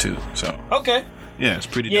Batman too. So Okay. yeah, it's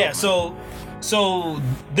pretty. Yeah, dope, so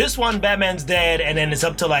this one, Batman's dead, and then it's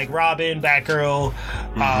up to like Robin, Batgirl,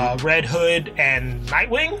 Red Hood, and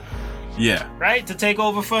Nightwing. Yeah. right, to take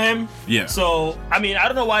over for him. Yeah. So, I mean, I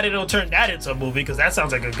don't know why they don't turn that into a movie, because that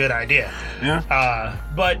sounds like a good idea. Yeah.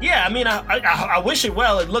 But yeah, I mean, I wish it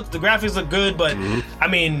well. The graphics look good, but I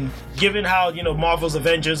mean, given how, you know, Marvel's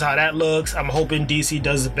Avengers, how that looks, I'm hoping DC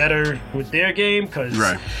does it better with their game, because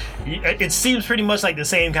it seems pretty much like the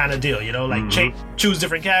same kind of deal, you know, like choose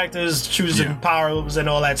different characters, choose different powers and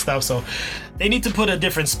all that stuff. So they need to put a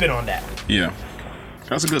different spin on that. Yeah.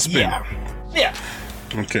 That's a good spin. Yeah.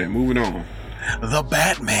 Okay, moving on. The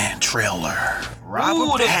Batman trailer.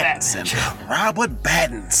 Robert Pattinson.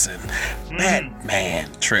 Batman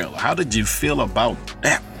trailer. How did you feel about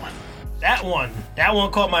that one? That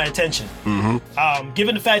one caught my attention.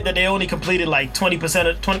 Given the fact that they only completed like 25%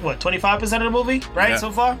 of the movie, right,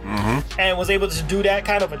 so far, and was able to do that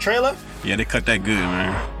kind of a trailer. Yeah, they cut that good,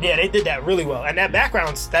 man. Yeah, they did that really well. And that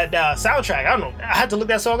background, that soundtrack, I don't know. I had to look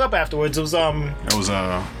that song up afterwards. It was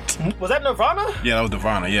Was that Nirvana? Yeah, that was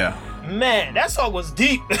Nirvana. Yeah. Man, that song was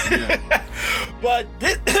deep. Yeah. But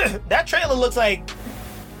that trailer looks like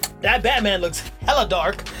that Batman looks hella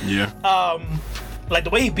dark. Yeah. Like the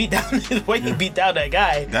way he beat down that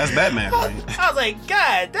guy. That's Batman, right? I was like,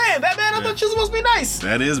 God damn, Batman! I thought you were supposed to be nice.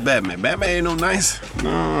 That is Batman. Batman ain't no nice.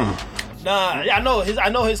 No. Nah, I know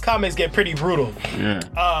his comics get pretty brutal. Yeah.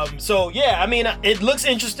 So yeah, I mean, it looks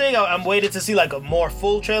interesting. I'm waiting to see like a more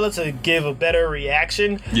full trailer to give a better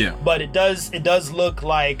reaction. Yeah. But it does look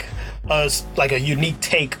like a unique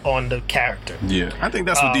take on the character. Yeah. I think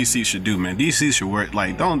that's what DC should do, man. DC should work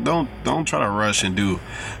like don't try to rush and do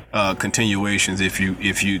continuations. If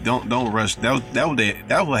you don't rush,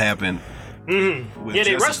 that will happen. Yeah,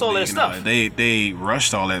 they rushed all that stuff. They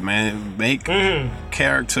rushed all that, man. Make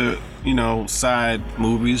character, side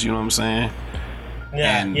movies. You know what I'm saying?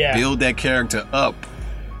 Yeah, and build that character up,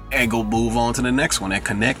 and go move on to the next one, and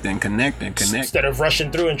connect instead of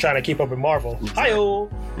rushing through and trying to keep up with Marvel. Exactly. Hi-yo.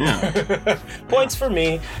 Yeah. Points for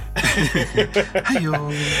me.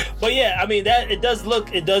 Hi-yo. But yeah, I mean it does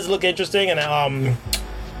look interesting, and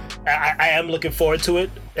I am looking forward to it.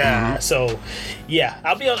 So yeah,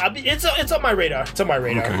 it's on my radar. It's on my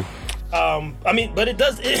radar. Okay. I mean, but it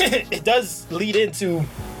does lead into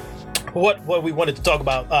what we wanted to talk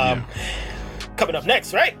about coming up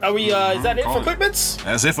next, right? Are we is that it for quick bits?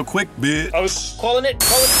 That's it for quick bits. Are we calling it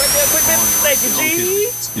right there, quick bits? Thank you,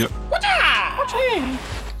 G. Yep. Whatcha?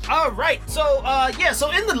 All right, so so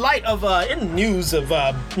in the light of in the news of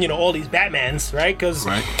all these Batmans, right? Because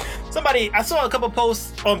I saw a couple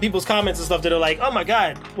posts on people's comments and stuff that are like, oh my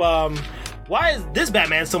god, why is this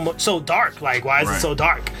Batman so dark? Like, why is it so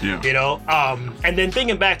dark? Yeah. And then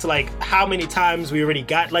thinking back to like how many times we already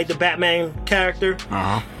got like the Batman character.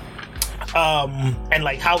 And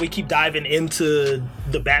like how we keep diving into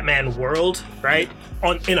the Batman world, right?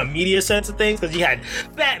 In a media sense of things, because you had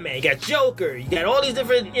Batman, you got Joker, you got all these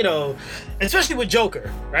different, especially with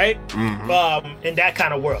Joker, right? In that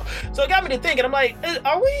kind of world. So it got me to thinking. I'm like,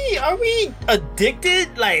 are we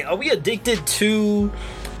addicted? Like, are we addicted to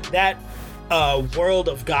that world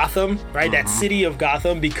of Gotham, right? That city of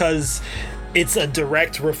Gotham, because it's a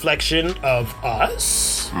direct reflection of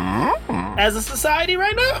us as a society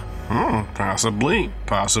right now? Possibly.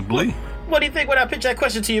 What do you think when I pitch that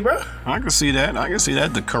question to you, bro? I can see that.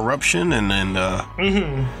 The corruption and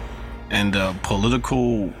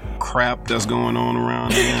political crap that's going on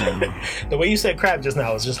around here. The way you said crap just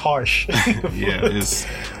now was just harsh. Yeah,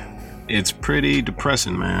 it's pretty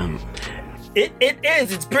depressing, man. It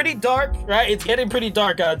is. It's pretty dark, right? It's getting pretty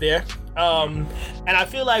dark out there. And I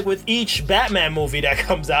feel like with each Batman movie that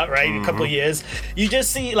comes out, right, in a couple of years, you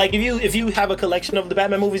just see, like, if you have a collection of the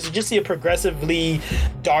Batman movies, you just see a progressively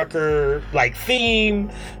darker, like,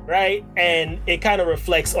 theme, right? And it kind of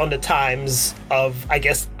reflects on the times of, I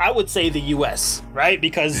guess, I would say the U.S., right?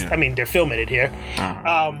 Because, I mean, they're filming it here.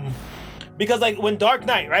 Because, like, when Dark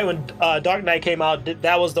Knight, right? When Dark Knight came out,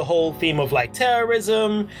 that was the whole theme of, like,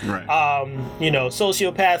 terrorism,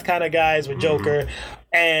 sociopath kind of guys with Joker.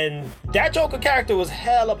 And that Joker character was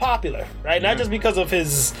hella popular, right? Not just because of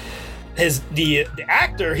the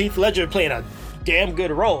actor, Heath Ledger, playing a damn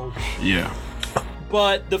good role. Yeah.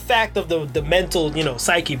 But the fact of the mental,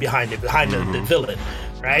 psyche behind it, the villain,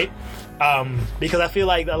 right? Because I feel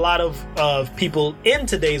like a lot of people in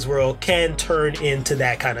today's world can turn into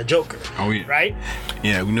that kind of Joker. Oh yeah. Right?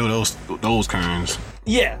 Yeah, we know those kinds.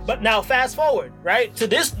 Yeah, but now fast forward, right, to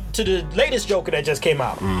the latest Joker that just came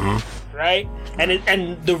out. Right?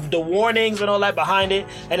 And the warnings and all that behind it,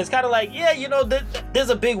 and it's kind of like, there's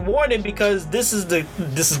a big warning, because this is the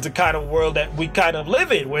kind of world that we kind of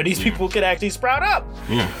live in, where these people could actually sprout up.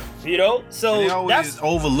 Yeah. So and they always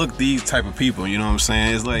overlook these type of people. You know what I'm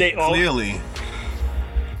saying? It's like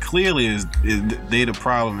clearly is they the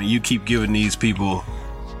problem, and you keep giving these people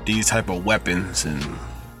these type of weapons and.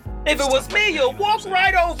 If it was me, you'd walk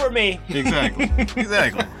right over me. Exactly.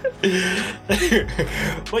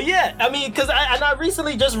 But yeah, I mean, because I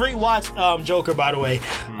recently just rewatched Joker, by the way.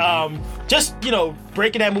 Just,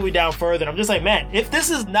 breaking that movie down further. I'm just like, man, if this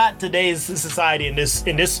is not today's society in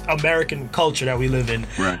this American culture that we live in,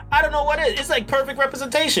 right. I don't know what it is. It's like perfect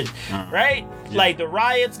representation, right? Yeah. Like the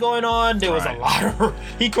riots going on. There was a lot of,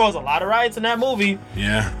 he caused a lot of riots in that movie.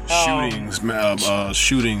 Yeah, shootings,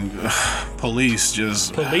 shooting police,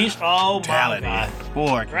 just oh brutality. My God.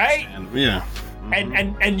 Boy, right? Yeah.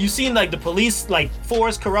 And you seen like the police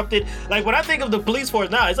force corrupted. Like when I think of the police force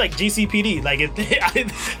now, it's like GCPD.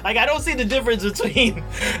 I don't see the difference between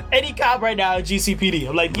any cop right now and GCPD.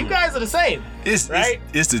 I'm like, you guys are the same. It's the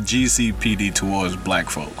GCPD towards black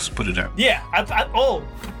folks. Put it out. Yeah.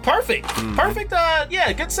 Perfect. Perfect.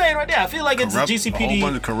 Yeah. Good saying right there. I feel like it's a GCPD. A whole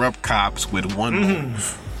bunch of corrupt cops with one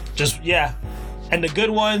move. Just and the good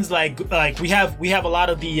ones like we have a lot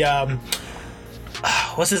of the.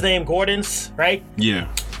 What's his name? Gordon's, right? Yeah.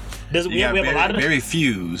 We have a lot of very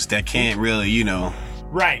few that can't really,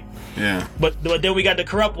 Right. Yeah. But then we got the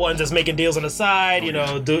corrupt ones that's making deals on the side,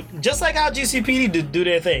 just like how GCPD do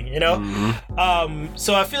their thing,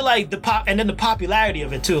 So I feel like the popularity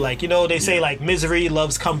of it too, they say misery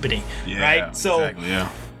loves company, right? So exactly,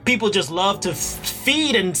 yeah. People just love to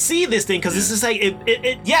feed and see this thing because this is like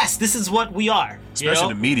yes, this is what we are.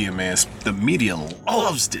 Especially the media, man. The media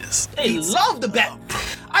loves this. They love the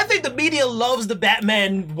I think the media loves the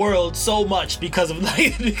Batman world so much because of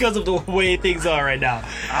the way things are right now.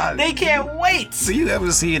 They can't wait. So you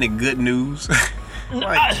ever see any good news?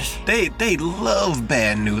 They love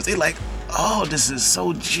bad news. They like, oh, this is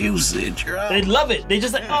so juicy, bro. They love it. They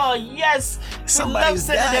just like, oh yes, somebody's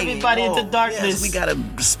we love sending everybody into darkness. Yes, we gotta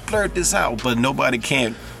splurt this out, but nobody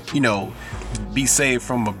can't, be saved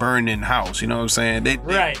from a burning house. You know what I'm saying?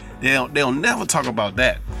 They'll never talk about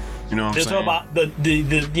that. You know what I'm saying? They'll talk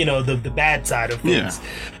about the bad side of things. Yeah.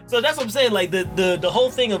 So that's what I'm saying. Like the whole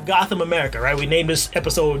thing of Gotham America, right? We named this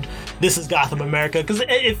episode "This Is Gotham America" because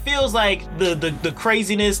it feels like the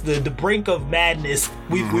craziness, the brink of madness.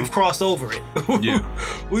 We've crossed over it. Yeah.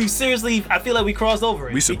 I feel like we crossed over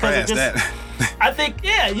it. We surpassed that. I think,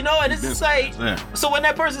 and it's just like, so when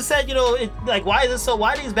that person said, why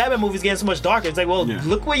are these Batman movies getting so much darker? It's like, well,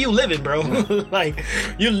 look where you living, bro. Like,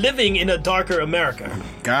 you're living in a darker America.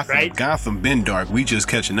 Gotham been dark. We just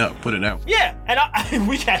catching up. Put it out. Yeah, and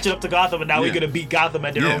we catching up to Gotham, and now we're gonna beat Gotham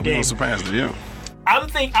at their own game. Yeah, we surpassed it. Yeah.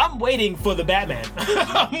 I'm waiting for the Batman.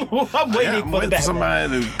 I'm waiting for the Batman.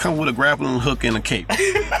 Somebody to come with a grappling hook and a cape.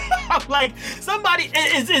 I'm like, somebody,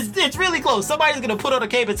 it's really close. Somebody's gonna put on a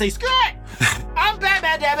cape and say, "Screw it, I'm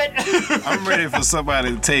Batman, damn it." I'm ready for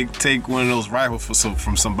somebody to take one of those rifles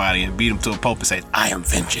from somebody and beat them to a pulp and say, "I am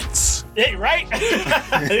vengeance." Yeah, right?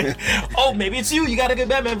 Oh, maybe it's you. You got a good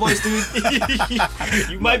Batman voice, dude.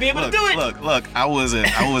 You might be able to do it. Look. I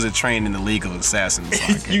wasn't trained in the League of Assassins.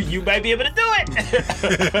 So you might be able to do it.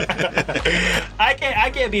 I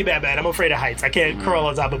can't be Batman. I'm afraid of heights. I can't crawl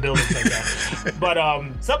on top of buildings like that. But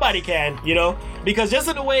somebody can, because just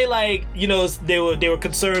in the way they were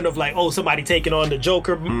concerned of somebody taking on the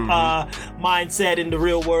Joker mindset in the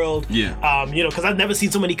real world. Yeah. Because I've never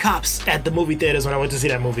seen so many cops at the movie theaters when I went to see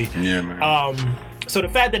that movie. Yeah, man. So the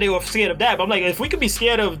fact that they were scared of that, but I'm like, if we could be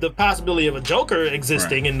scared of the possibility of a Joker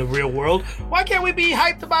existing in the real world, why can't we be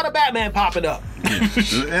hyped about a Batman popping up? Yeah.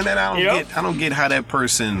 And then I don't get how this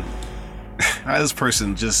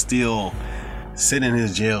person just still sit in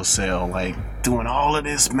his jail cell, doing all of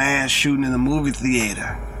this mass shooting in the movie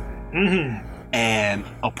theater. And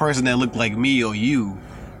a person that looked like me or you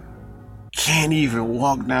can't even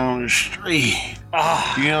walk down the street.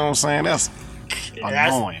 You know what I'm saying? That's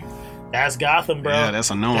annoying. That's Gotham, bro. Yeah, that's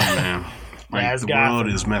annoying, man. That's the Gotham. world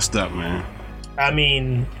is messed up, man. I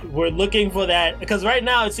mean, we're looking for that because right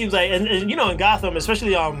now it seems like, and in Gotham,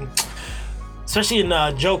 especially in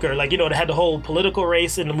Joker, they had the whole political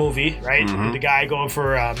race in the movie, right? The guy going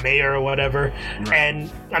for mayor or whatever,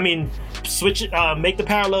 and I mean, make the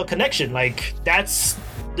parallel connection. That's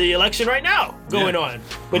the election right now going on,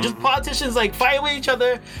 but just politicians fighting with each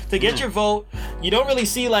other to get your vote. You don't really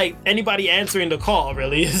see anybody answering the call.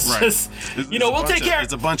 Really, it's just we'll take care.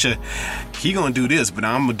 It's a bunch of he gonna do this, but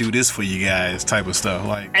I'm gonna do this for you guys type of stuff.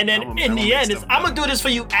 And then in the end, it's I'm gonna do this for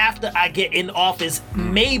you after I get in office.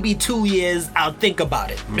 Maybe 2 years, I'll think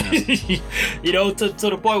about it. To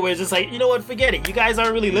the point where it's just what, forget it. You guys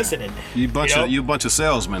aren't really listening. You bunch of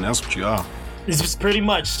salesmen. That's what you are. It's pretty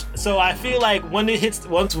much. So I feel like when it hits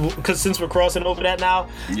because since we're crossing over that now,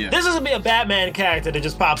 Yeah. this is gonna be a Batman character that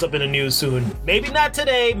just pops up in the news soon. Maybe not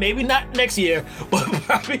today, maybe not next year, but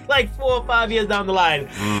probably like 4 or 5 years down the line.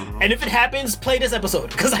 And if it happens, play this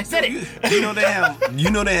episode because I said it. You know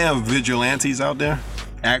they have vigilantes out there,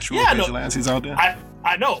 actual Yeah, I know. vigilantes out there.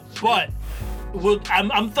 I know, but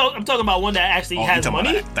I'm talking about one that actually Oh, has you talking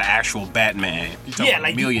money. about the actual Batman. You talking Yeah, about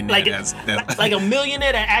like a millionaire. like, that's like a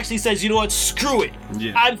millionaire that actually says, you know what, screw it.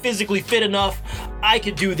 Yeah. I'm physically fit enough. I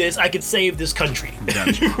could do this. I could save this country.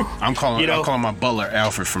 Gotcha. I'm calling You know? I'm calling my butler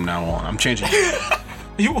Alfred from now on. I'm changing.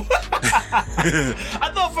 You,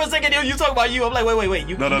 I thought for a second you talking about you. I'm like, wait.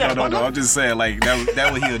 You No. got a butler? I'm just saying like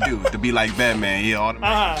that what he'll do to be like Batman. He'll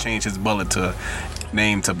automatically change his bullet to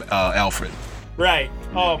name to Alfred. Right.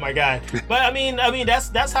 Oh my God. But I mean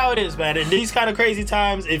that's how it is, man. In these kind of crazy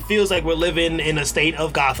times, it feels like we're living in a state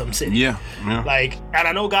of Gotham City. Yeah. Like, and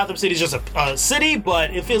I know Gotham City is just a city,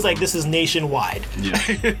 but it feels like this is nationwide.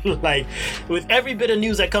 Yeah. Like, with every bit of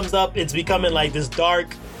news that comes up, it's becoming like this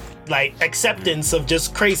dark, like, acceptance of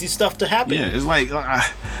just crazy stuff to happen. Yeah, it's like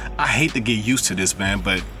I hate to get used to this, man,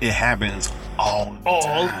 but it happens all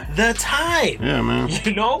the time. Yeah, man.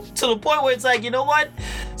 You know, to the point where it's like, you know what?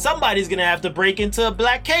 Somebody's gonna have to break into a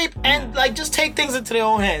black cape and like just take things into their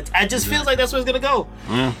own hands. It just feels like that's where it's gonna go.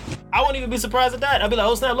 Yeah. I won't even be surprised at that. I'll be like,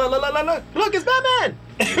 oh snap, look, it's Batman.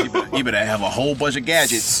 You better have a whole bunch of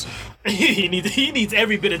gadgets. he needs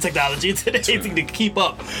every bit of technology and anything to keep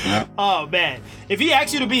up. Yeah. Oh man, if he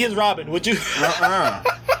asked you to be his Robin, would you?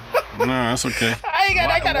 No, that's okay. I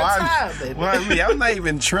got time, baby. Why me? I'm not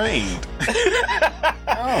even trained.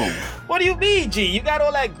 Oh. What do you mean, G? You got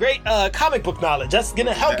all that great comic book knowledge. That's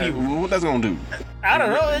gonna help you. What that's gonna do? I don't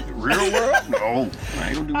know. Real world? No. I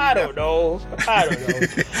ain't gonna do I that. don't know.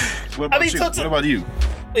 What about you? so- What about you?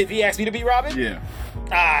 If he asked me to be Robin, Yeah.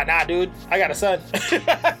 nah, dude. I got a son.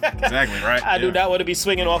 Exactly, right? I do not want to be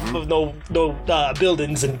swinging off of no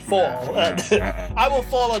buildings and fall. I will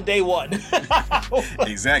fall on day one.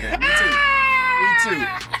 Exactly. Me too.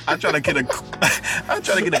 I try to get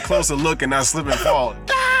a closer look and not slip and fall.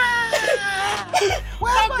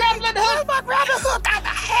 My grappling hook! My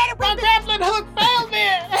grappling hook failed me!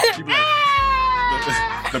 You be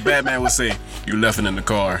like, the Batman would say, "You left it in the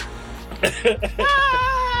car."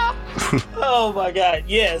 Oh my God.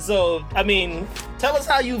 Yeah, so, I mean, tell us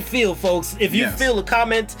how you feel, folks. If you Yes. feel a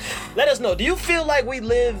comment, let us know. Do you feel like we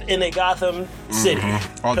live in a Gotham City?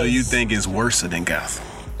 Or do you think it's worse than Gotham?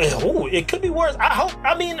 Oh, it could be worse.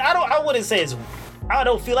 I wouldn't say it's. I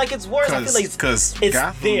don't feel like it's worse. I feel like Because it's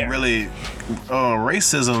Gotham there. really,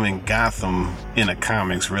 racism in Gotham in the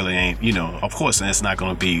comics really ain't. You know, of course, it's not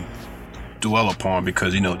going to be dwell upon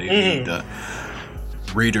because they need the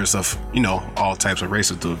readers of all types of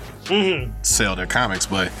races to sell their comics.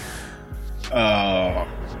 But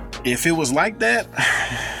if it was like that,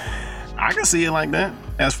 I can see it like that.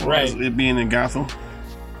 As far as it being in Gotham,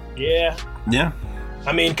 Yeah. yeah.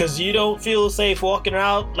 I mean, because you don't feel safe walking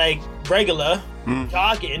around like regular,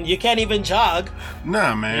 jogging. You can't even jog,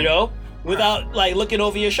 Nah, man. without like looking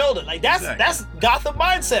over your shoulder. Like that's Gotham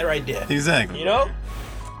mindset right there. Exactly. You know?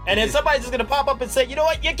 And then somebody's just gonna pop up and say, you know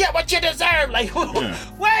what, you get what you deserve. Like,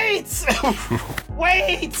 wait!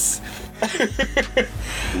 Wait!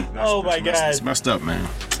 Oh my God. It's messed up, man.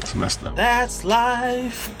 It's messed up. That's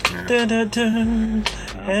life. Dun, dun, dun.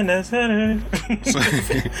 And that's it.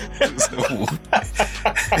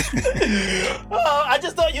 Oh, I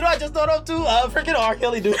just thought of too. Freaking R.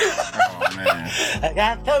 Kelly, dude. Oh man.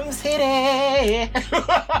 Gotham City.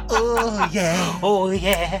 Oh yeah. Oh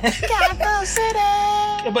yeah. Gotham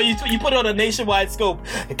City. But you put it on a nationwide scope.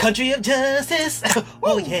 Country of justice.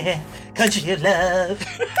 Oh yeah. Country of love.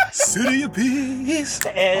 City of peace.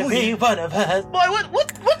 Every one of us. Boy,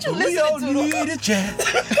 what you We all listening to? need a jet.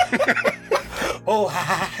 Oh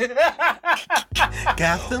hi.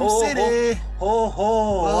 Gotham Oh, City.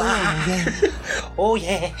 Oh yeah. Oh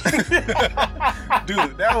yeah.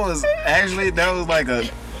 Dude, that was like a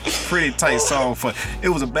pretty tight song for. It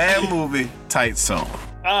was a bad movie, tight song.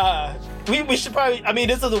 We should probably. I mean,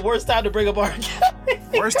 this is the worst time to bring up R. Kelly.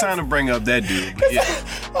 Worst time to bring up that dude. But yeah.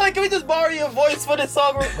 Like, can we just borrow your voice for this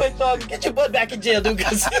song real quick, dog? Get your butt back in jail, dude.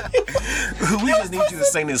 Cause We just need you to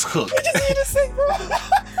sing this hook, we just need to sing, bro.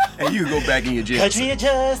 and you can go back in your jail. Country of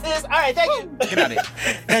justice. All right, thank you. Get out of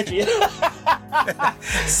Country. here.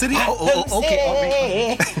 City.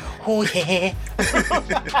 Okay. Oh yeah.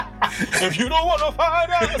 If you don't want to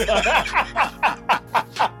find out.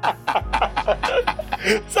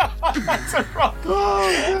 Top 5 highlights of Raw.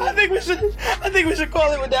 I think we should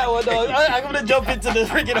call it with that one, dog. I'm gonna jump into the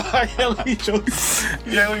freaking R. Kelly jokes.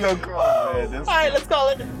 Yeah, we gonna call it, man. All right, let's call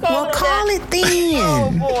it. Well, call it then.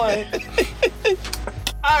 Oh boy.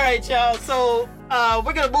 All right, y'all. So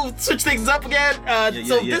we're gonna switch things up again.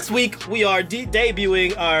 This week we are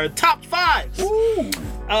debuting our top 5s. Ooh.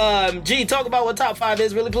 G, talk about what top 5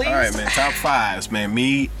 is, really, please. All right, man. Top 5s, man.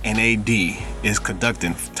 Me and AD is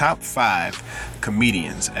conducting top 5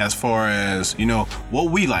 comedians as far as, what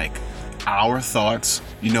we like, our thoughts.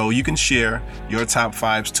 You can share your top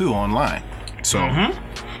 5s too online. So,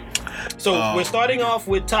 So we're starting off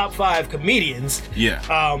with top 5 comedians. Yeah.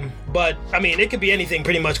 But I mean, it could be anything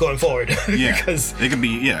pretty much going forward. Yeah. Because it could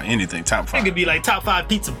be anything. Top 5. it could be like top 5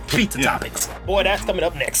 pizza Yeah. topics. Boy, that's coming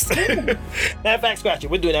up next. Matter of fact, scratch it.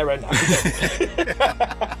 We're doing that right now.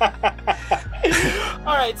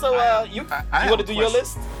 All right. So you I want to do your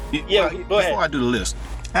list? Yeah, go Before ahead. I do the list,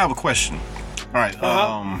 I have a question. All right.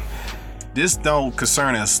 This don't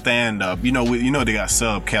concern us stand up. They got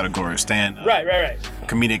subcategories: stand up, Right.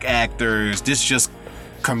 comedic actors. This just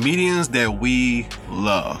comedians that we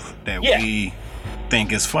love, that we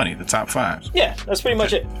think is funny. The top 5s. Yeah, that's pretty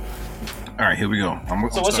much it. All right, here we go. I'm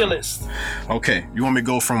So what's your starting. list? Okay, you want me to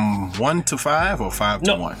go from 1 to 5 or 5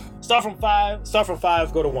 to 1? Start from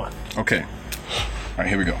 5, go to 1. Okay. All right,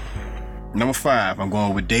 here we go. Number 5, I'm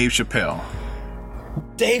going with Dave Chappelle.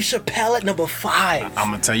 Dave Chappelle at number 5.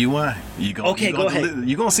 I'm gonna tell you why. Go ahead.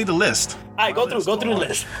 You're gonna see the list. All right, go through the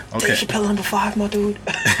list. Okay. Dave Chappelle number 5, my dude.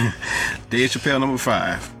 Dave Chappelle number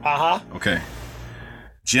 5. Okay.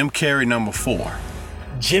 Jim Carrey number 4.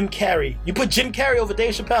 Jim Carrey. You put Jim Carrey over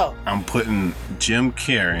Dave Chappelle. I'm putting Jim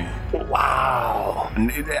Carrey. Wow.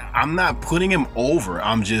 I'm not putting him over.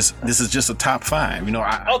 This is just a top 5.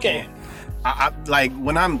 Okay. I like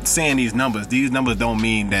when I'm saying these numbers don't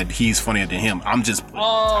mean that he's funnier than him. I'm just putting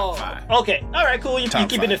top 5. Okay. All right, cool. You're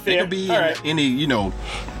keeping 5. it fair. It could be All in right. any,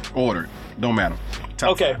 order. Don't matter.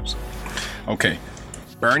 Top Okay. 5s. Okay.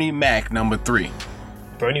 Bernie Mac number 3.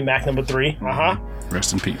 Bernie Mac number 3.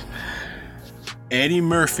 Rest in peace. Eddie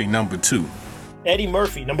Murphy number 2. Eddie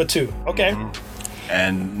Murphy number 2. Okay.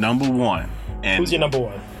 And number 1. And Who's your number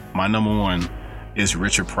 1? my number 1 is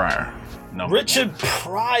Richard Pryor. Richard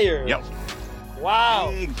Pryor. Yep.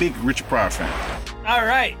 Wow. Big Richard Pryor fan. All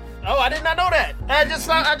right. Oh, I did not know that. I just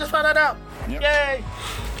found that out. Yep. Yay.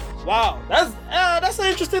 Wow. That's an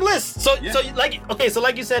interesting list. So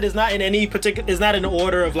like you said, it's not in any particular. It's not in the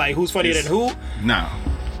order of like who's funnier than who. No.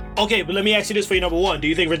 Okay, but let me ask you this for your number 1. Do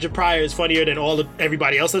you think Richard Pryor is funnier than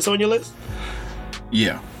everybody else that's on your list?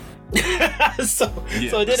 Yeah. So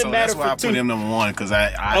it didn't matter that's why for I 2. put him number 1 because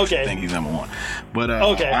I actually think he's number 1. But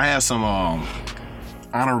I have some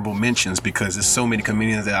honorable mentions because there's so many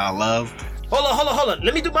comedians that I love. Hold on.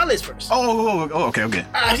 Let me do my list first. Oh, okay.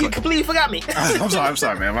 You completely forgot me. I'm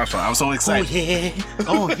sorry, man. I'm sorry. I'm so excited.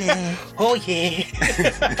 Oh, yeah. Oh yeah.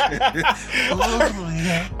 Oh,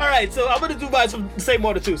 yeah. All right, so I'm gonna do my same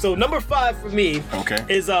order too. So number 5 for me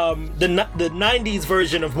is the '90s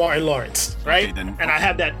version of Martin Lawrence, right? Okay, then- and I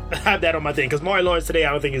have that on my thing because Martin Lawrence today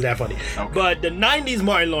I don't think is that funny. Okay. But the '90s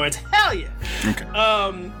Martin Lawrence, hell yeah. Okay.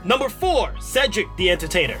 Number 4, Cedric the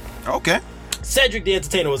Entertainer. Okay. Cedric the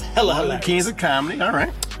Entertainer was hella hilarious. Kings of comedy. All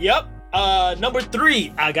right. Yep. Number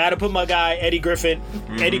 3, I gotta put my guy Eddie Griffin.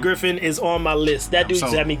 Eddie Griffin is on my list. That dude's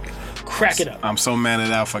had me cracking up. I'm so mad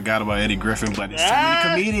that I forgot about Eddie Griffin, but there's so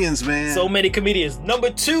many comedians, man. So many comedians.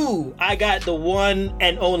 Number 2, I got the one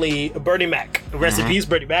and only Bernie Mac. Rest in peace,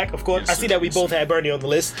 Bernie Mac, of course. Yes, I see that we both had Bernie on the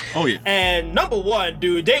list. Oh, yeah. And number 1,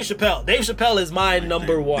 dude, Dave Chappelle. Dave Chappelle is my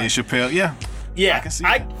number 1. Dave Chappelle, yeah. Yeah. I can see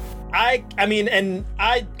that. I mean, and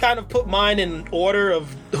I kind of put mine in order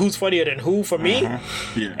of who's funnier than who for me.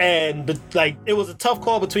 Yeah. And it was a tough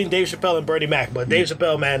call between Dave Chappelle and Bernie Mac, but Dave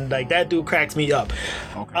Chappelle, man, like that dude cracks me up.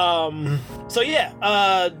 Okay. So yeah,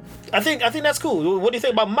 I think that's cool. What do you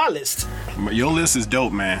think about my list? Your list is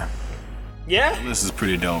dope, man. Yeah, This is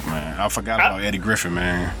pretty dope, man. I forgot about Eddie Griffin,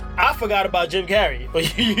 man. I forgot about Jim Carrey.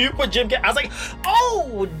 You put Jim Carrey. I was like,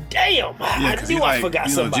 oh damn! Yeah, I knew I forgot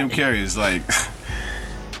somebody. Jim Carrey is like,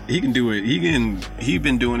 he can do it. He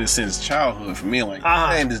been doing it since childhood for me. Like,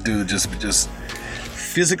 man, this dude just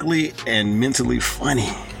physically and mentally funny.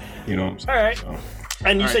 You know what I'm saying? All right.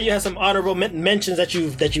 And you said you had some honorable mentions that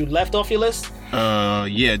you left off your list.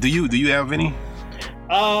 Yeah. Do you have any?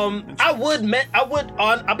 I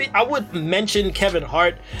would mention Kevin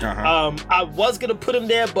Hart. I was gonna put him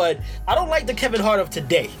there, but I don't like the Kevin Hart of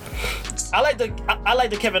today. I like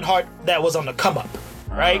the Kevin Hart that was on the come up,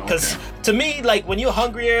 right? Because to me, like when you're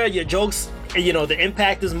hungrier, your jokes the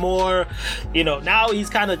impact is more. Now he's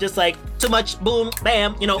kind of just like too much boom,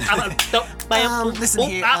 bam. Bam. Listen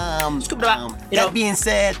here. That being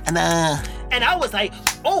said, and I was like,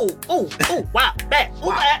 oh, wow, bam,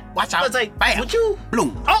 watch out. I was like, Bam. would you?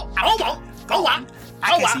 Bloom. Oh, wow.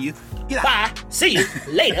 I can see you. Get out. Bye. See you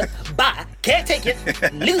later. Bye. Can't take it.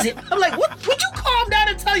 Lose it. I'm like, what? Would you calm down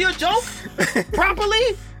and tell your joke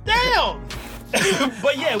properly? Damn.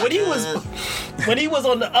 But yeah, when he was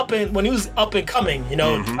on the when he was up and coming,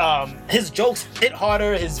 his jokes hit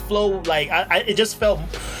harder. His flow, it just felt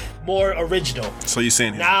more original. So you're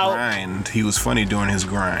saying his grind? He was funny during his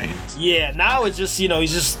grind. Yeah. Now it's just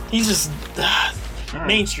he's just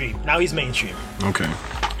mainstream. Now he's mainstream. Okay.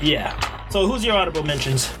 Yeah. So who's your honorable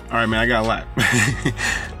mentions? All right, man. I got a lot. All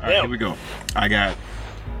right, here we go. I got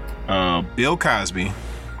Bill Cosby.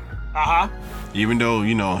 Even though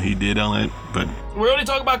he did all that, but we're only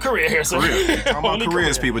talking about career here, so talking about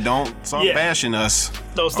careers, people. Don't start bashing us.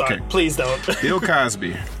 Don't start. Okay. Please don't. Bill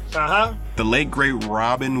Cosby. The late great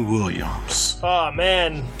Robin Williams. Oh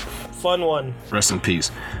man, fun one. Rest in peace.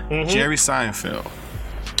 Jerry Seinfeld.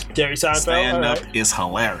 Stand up is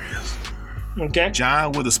hilarious. Okay.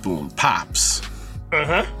 John Witherspoon, Pops.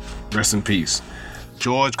 Rest in peace.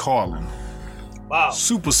 George Carlin. Wow.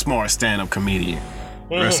 Super smart stand-up comedian.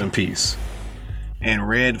 Rest in peace. And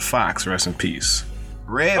Red Fox, rest in peace.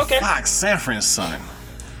 Red Fox, Sanford's son.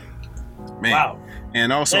 Man. Wow.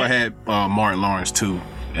 And also I had Martin Lawrence too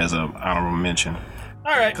as an honorable mention.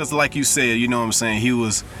 All right. Because like you said, you know what I'm saying, he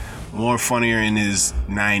was more funnier in his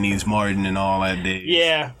 90s, Martin and all that day.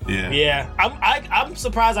 Yeah. I'm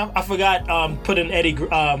surprised I forgot putting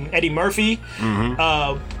Eddie Murphy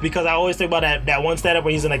because I always think about that one stand-up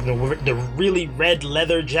where he's in like the really red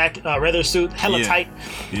leather suit, hella tight.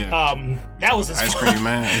 Yeah. That was his Ice Cream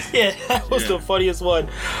Man. Yeah, that was the funniest one.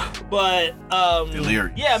 But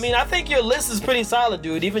Delirious. yeah, I mean, I think your list is pretty solid,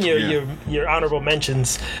 dude. Even your honorable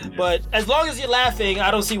mentions. Yeah. But as long as you're laughing, I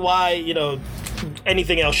don't see why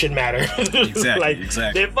anything else should matter. Exactly.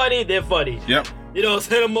 Exactly. They're funny. Yep. You know what I'm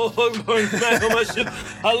saying? I'm motherfucking burning back on my shit.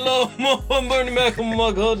 I love motherfucking burning back on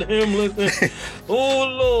my goddamn listen. Oh,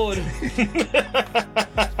 Lord.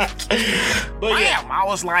 But yeah. I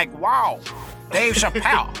was like, wow, Dave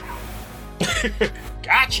Chappelle.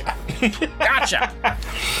 Gotcha.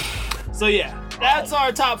 So yeah, that's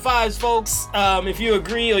our top fives, folks. If you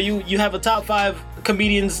agree or you have a top five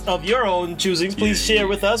comedians of your own choosing, please share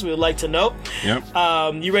with us. We would like to know.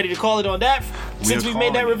 Yep. You ready to call it on that? Since we've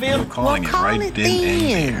made that reveal? We're calling it right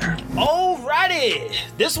then and there. Alrighty.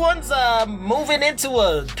 This one's moving into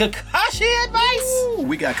a Kakashi advice. Ooh,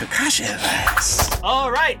 we got Kakashi advice.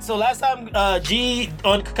 Alright, so last time G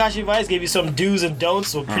on Kakashi advice gave you some do's and don'ts,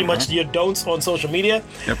 so pretty much your don'ts on social media.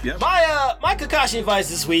 Yep. My Kakashi advice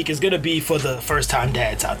this week is gonna be for the first time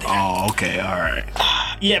dads out there. Oh, okay, alright.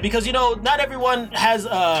 Yeah, because not everyone has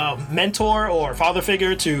a mentor or father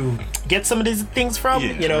figure to get some of these things from,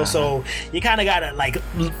 so you kind of gotta like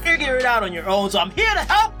figure it out on your own. So I'm here to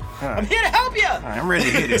help. I'm here to help you. I'm ready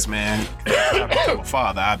to hear this, man. I'll become a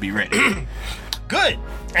father. I'll be ready. Good.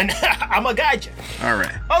 And I'm gonna guide you. All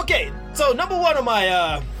right. Okay, so number one of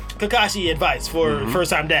my Kakashi advice for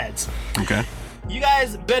first-time dads. Okay. You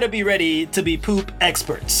guys better be ready to be poop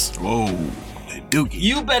experts. Whoa. Dookie.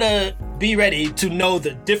 You better be ready to know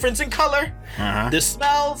the difference in color, the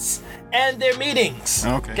smells, and their meanings.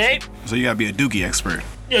 Okay? So you gotta be a dookie expert.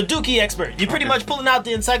 You're a dookie expert. You're pretty much pulling out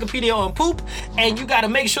the encyclopedia on poop, and you gotta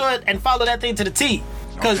make sure and follow that thing to the T.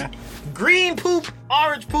 Because green poop,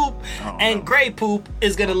 orange poop, and gray poop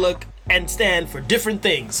is gonna look and stand for different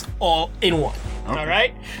things all in one. Okay. All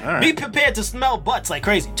right? Be prepared to smell butts like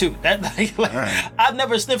crazy too. I've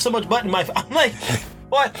never sniffed so much butt in my. I'm like,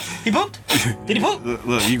 what? He pooped? Did he poop?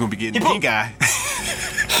 Look, you're gonna be getting the guy.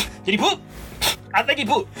 Did he poop? I think he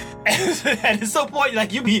pooped. And it's so point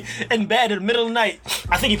like you be in bed in the middle of the night.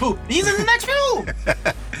 I think he pooped. He's in the next room.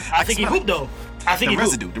 I think he pooped though. I think the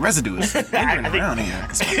residue is lingering around here.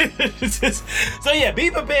 So yeah, be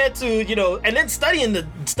prepared to, and then studying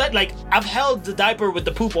like I've held the diaper with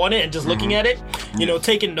the poop on it and just looking at it,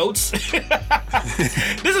 taking notes.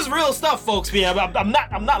 This is real stuff, folks. Yeah, I'm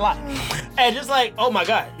not lying. And just like, oh my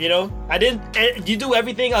God, I didn't. You do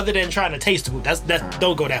everything other than trying to taste the poop. That's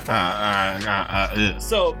don't go that far.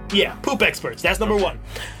 So yeah, poop experts. That's number one.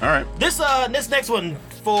 All right. This next one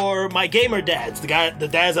for my gamer dads, the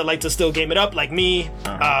dads that like to still game it up like me.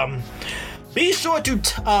 Be sure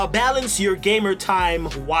to balance your gamer time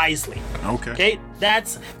wisely. Okay,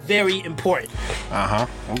 that's very important.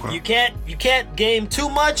 Okay. You can't game too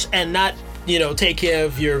much and not take care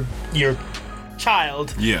of your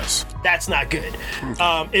child, Yes. that's not good.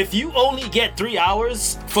 If you only get 3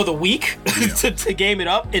 hours for the week to game it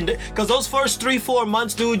up, because those first 3-4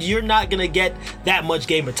 months, dude, you're not gonna get that much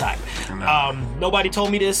gamer time. No. Nobody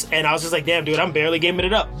told me this, and I was just like, damn, dude, I'm barely gaming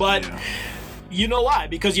it up. But you know why?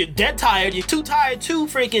 Because you're dead tired. You're too tired to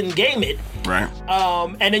freaking game it. Right.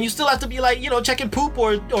 And then you still have to be like, checking poop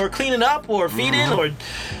or cleaning up or feeding or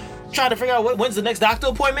trying to figure out when's the next doctor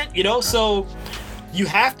appointment. So you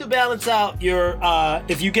have to balance out your.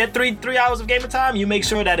 If you get three hours of gaming time, you make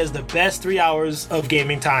sure that is the best 3 hours of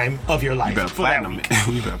gaming time of your life. You better for that platinum week. it.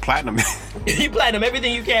 You better platinum it. You platinum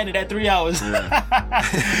everything you can in that 3 hours.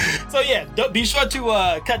 So yeah, be sure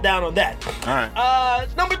to cut down on that. All right.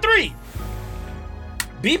 Number 3.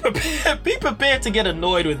 Be prepared to get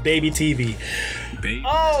annoyed with baby TV. Baby.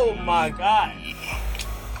 Oh my God.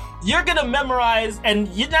 You're gonna memorize, and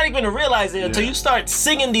you're not even gonna realize it until you start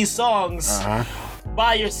singing these songs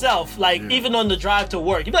by yourself, even on the drive to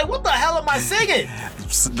work. You're like, what the hell am I singing?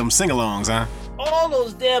 Them sing-alongs, huh? All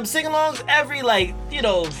those damn sing-alongs, every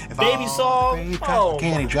baby song. Oh,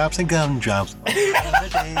 candy drops and gumdrops. Oh, what a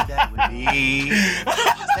day that would be.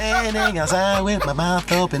 Standing outside with my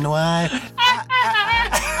mouth open wide.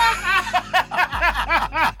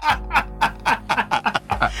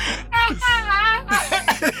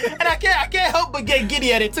 And I can't help but get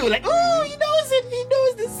giddy at it too. Like, ooh, he knows it. He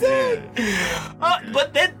knows the song.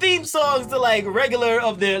 But then theme songs to regular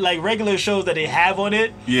shows that they have on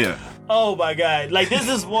it. Yeah. Oh my God! Like this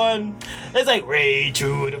is one. It's like Ray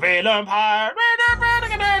to the Red Empire.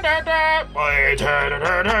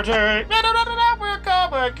 We'll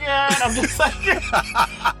come again. I'm just like,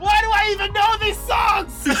 why do I even know these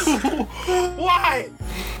songs?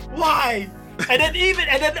 Why? And then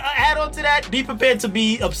add on to that, be prepared to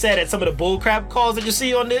be upset at some of the bullcrap calls that you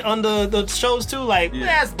see on the shows too. Like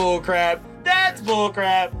that's bullcrap. That's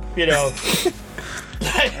bullcrap.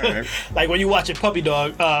 Like when you watching Puppy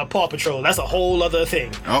Dog, Paw Patrol, that's a whole other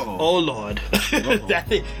thing. Uh-oh. Oh Lord.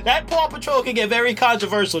 that Paw Patrol can get very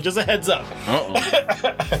controversial, just a heads up.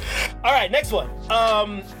 All right, next one.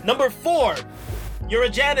 Number 4. You're a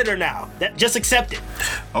janitor now. Just accept it.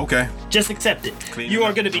 Okay. Just accept it. Cleaning You are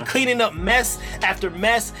up. going to be cleaning up mess after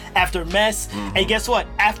mess after mess. And guess what?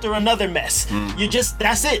 After another mess.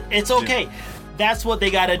 That's it. It's okay. That's what they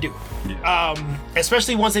got to do. Yeah.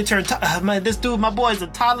 Especially once they turn, my boy is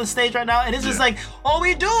in toddler stage right now, and it's just like, all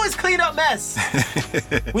we do is clean up mess.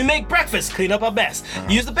 We make breakfast, clean up a mess.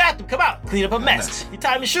 Use the bathroom, come out, clean up a mess. You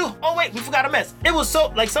tie your shoe, oh wait, we forgot a mess. It was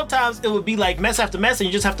so, sometimes it would be like mess after mess, and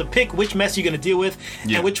you just have to pick which mess you're gonna deal with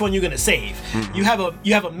and which one you're gonna save. You have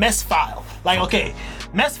a mess file. Okay,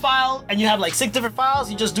 mess file, and you have 6 different files.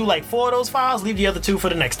 You just do 4 of those files, leave the other 2 for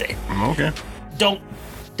the next day. Okay. Don't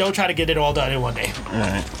try to get it all done in one day. All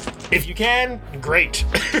right. If you can, great.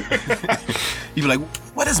 You be like,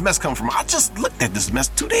 where does mess come from? I just looked at this mess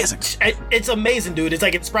 2 days ago. It's amazing, dude. It's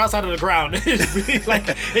like it sprouts out of the ground.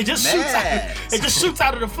 It just shoots out. It just shoots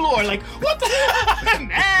out of the floor. Like, what the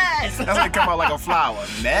mess? That's when it come out like a flower.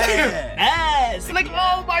 Mess.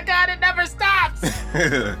 Oh my God, it never stops.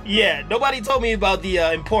 Yeah, nobody told me about the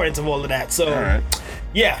importance of all of that. So. All right.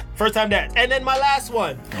 Yeah, first time that. And then my last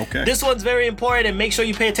one. Okay. This one's very important, and make sure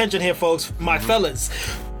you pay attention here, folks. My fellas.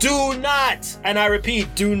 Do not, and I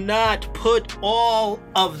repeat, do not put all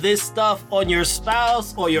of this stuff on your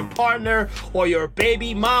spouse or your partner or your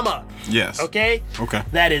baby mama. Yes. Okay? Okay.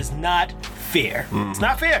 That is not fair. It's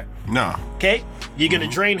not fair. No. Okay? You're gonna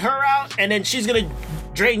drain her out, and then she's gonna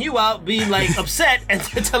drain you out, being upset and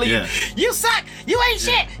telling you, you suck, you ain't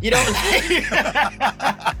shit.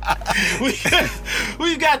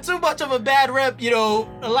 We've got too much of a bad rep.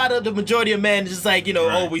 A lot of the majority of men is just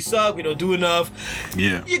oh, we suck, we don't do enough.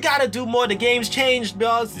 Yeah. You gotta do more. The game's changed,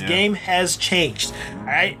 boss. The game has changed. All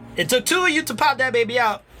right. It took 2 of you to pop that baby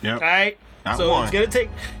out. Yep. All right. Not so one. it's gonna take.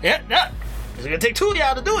 It's gonna take 2 of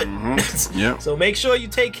y'all to do it. Yep. So make sure you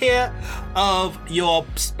take care of your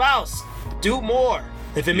spouse. Do more.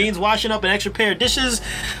 If it means washing up an extra pair of dishes,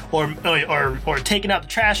 or taking out the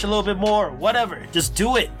trash a little bit more, or whatever, just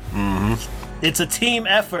do it. It's a team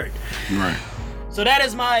effort. Right. So that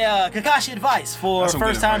is my Kakashi advice for That's some good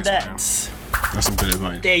first time advice, dads. That's some good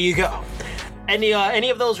advice. There you go. Any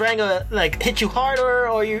of those Ranga hit you harder,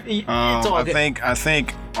 or you it's all good? I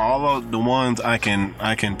think all of the ones I can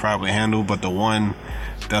probably handle, but the one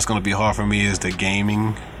that's gonna be hard for me is the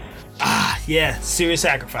gaming. Yeah, serious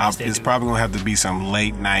sacrifice. It's probably gonna have to be some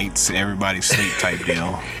late nights, everybody sleep type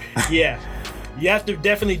deal. Yeah. You have to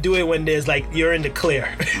definitely do it when there's you're in the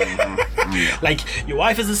clear. Your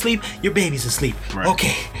wife is asleep, your baby's asleep. Right.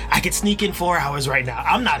 Okay, I can sneak in 4 hours right now.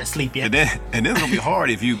 I'm not asleep yet. And then it's gonna be hard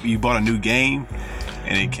if you bought a new game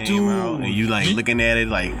and it came out, and you like looking at it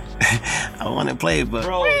like, I want to play, but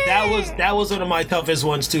bro, that was one of my toughest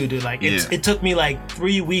ones too, dude. Like it took me like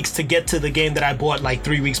 3 weeks to get to the game that I bought like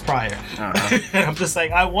 3 weeks prior. And I'm just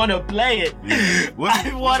like, I want to play it. I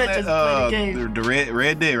wanted to play the game. The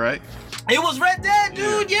Red Dead, right? It was Red Dead,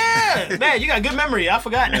 dude. Yeah, man, you got good memory. I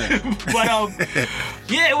forgot, but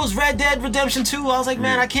yeah, it was Red Dead Redemption 2. I was like,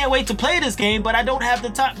 man, I can't wait to play this game, but I don't have the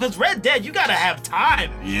time because Red Dead, you gotta have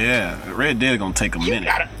time. Yeah, Red Dead gonna take a minute.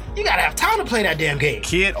 You gotta have time to play that damn game.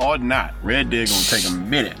 Kid or not, Red Dead gonna take a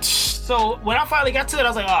minute. So when I finally got to it, I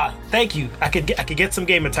was like, thank you. I could get some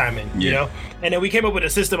gamer time in, you know? And then we came up with a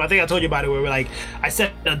system, I think I told you about it, where we're like, I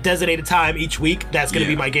set a designated time each week that's gonna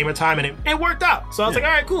be my gamer time, and it worked out. So I was like,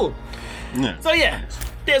 all right, cool. Yeah. So yeah,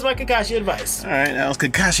 there's my Kakashi advice. All right, that was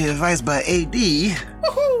Kakashi advice by AD.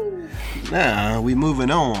 Woohoo! Now we moving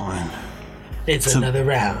on. It's another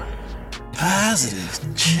round. Positive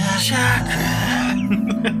chakra.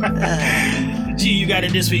 Gee, you got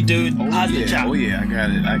it this week, dude. Positive chakra. Oh yeah, I got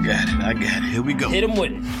it. Here we go. Hit him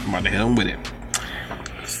with it. I'm about to hit him with it.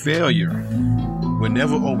 Failure will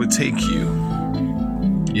never overtake you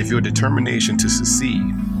if your determination to succeed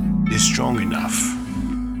is strong enough.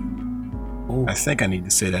 Ooh. I think I need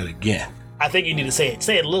to say that again. I think you need to say it.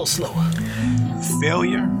 Say it a little slower.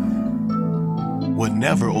 Failure will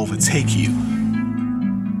never overtake you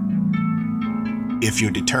if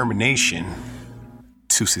your determination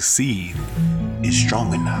to succeed is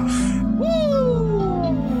strong enough.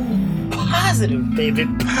 Woo! Positive, baby.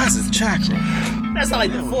 Positive chakra. That's not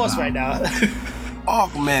like the Force right now.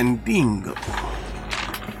 Augmandingo.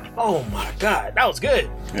 Oh my God, that was good.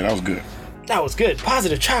 Yeah, that was good. That was good.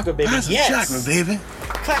 Positive chakra, baby. Positive chakra, baby.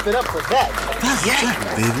 Clap it up for that. Positive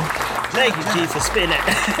chakra, baby. Thank you, G, for spinning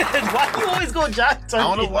that. Why you always go John Turkey? I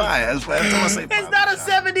don't know why. That's why I say it's not a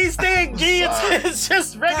 70s thing, G. It's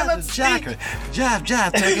just regular chakra. Jive,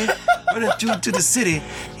 Turkey. Running to the city,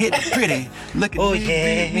 hitting pretty, looking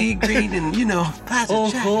me green, and you know,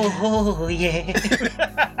 positive chakra. Oh, yeah.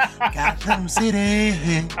 Gotham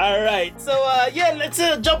City. All right, so let's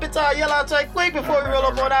jump into our yell outs right quick before we roll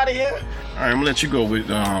up on out of here. All right, I'm gonna let you go with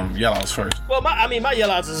yell outs first. Well, my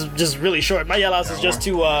yell outs is just really short. My yell outs is just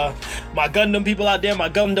to my Gundam people out there, my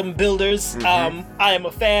Gundam builders. I am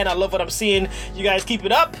a fan. I love what I'm seeing. You guys keep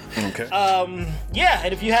it up. Okay. Yeah,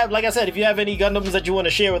 and if you have, like I said, if you have any Gundams that you want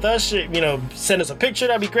to share with us, send us a picture.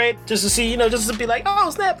 That'd be great. Just to see, just to be like, oh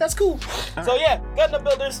snap, that's cool. So yeah, Gundam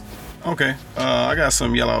builders. Okay. I got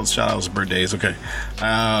some yell outs, shout outs, birthdays. Okay.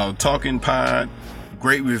 Talking Pod,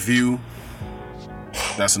 great review.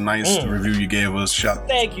 That's a nice review you gave us.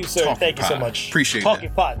 Thank you, sir. Thank you so much. Appreciate Talking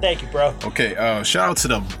that. Pod. Thank you, bro. Okay. Shout out to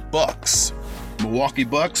the Bucks, Milwaukee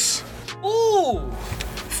Bucks. Ooh.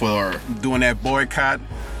 For doing that boycott.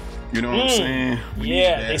 You know what I'm saying? We need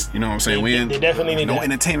that. You know what I'm saying? They definitely need no that.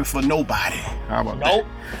 entertainment for nobody. How about that? Nope.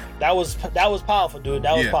 That was powerful, dude.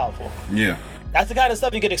 That was powerful. Yeah. That's the kind of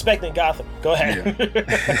stuff you could expect in Gotham. Go ahead.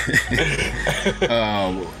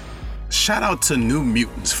 Yeah. Shout out to New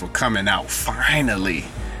Mutants for coming out finally.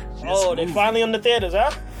 They're finally in the theaters,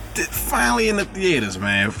 huh? Finally in the theaters,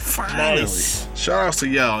 man. Finally. Nice. Shout outs to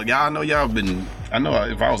y'all. Y'all know I know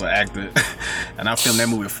if I was an actor and I filmed that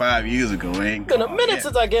movie 5 years ago, it ain't been a minute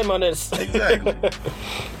since I came on this. Exactly.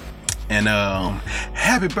 And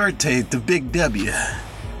happy birthday to Big W.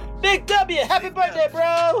 Big W, happy birthday,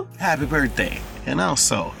 bro. Happy birthday. And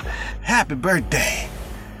also, happy birthday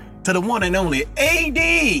to the one and only AD.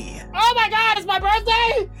 Oh my God, it's my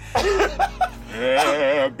birthday!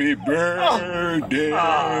 Happy birthday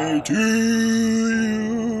to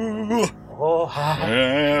you. Oh, hi.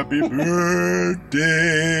 Happy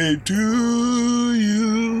birthday to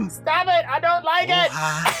you. Stop it, I don't like it.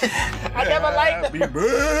 I never liked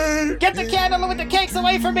it. Get the candle with the cakes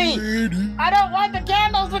away from me. I don't want the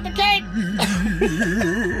candles with the cake.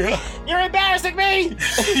 You're embarrassing me.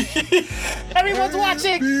 Everyone's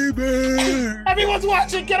watching. Everyone's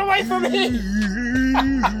watching. Get away from me.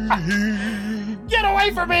 Get away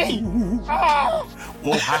from me. Oh.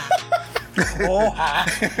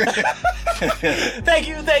 Thank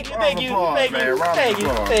you.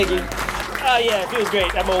 Yeah, it feels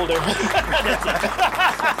great. I'm older.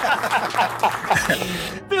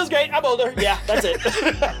 Feels great. I'm older. Yeah, that's it.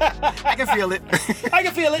 I can feel it. I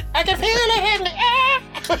can feel it.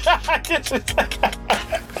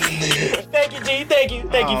 Thank you, G. Thank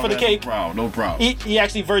you for the cake. No problem. He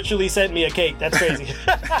actually virtually sent me a cake. That's crazy.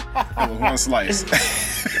 That was one slice.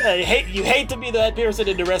 You hate to be that person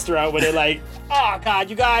in the restaurant where they're like, oh God,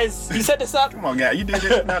 you guys, you set this up? Come on, guy, you did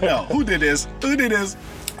this? No. Who did this?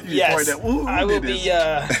 Yes, point that, ooh, I will did be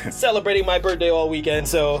this. celebrating my birthday all weekend.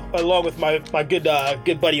 So along with my good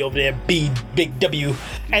buddy over there, Big W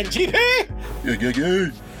and GP.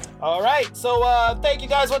 Yeah. All right, so thank you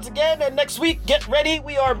guys once again, and next week, get ready.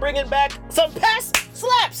 We are bringing back some past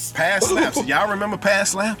slaps. Past slaps. Y'all remember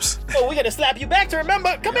past slaps? Oh, we're gonna slap you back to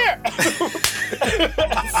remember. Come here.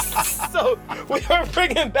 So we are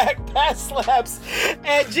bringing back past slaps,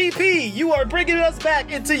 and GP, you are bringing us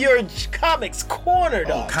back into your comics corner,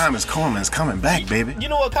 dog. Comics Corner's coming back, baby. You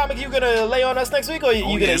know what comic you gonna lay on us next week, or you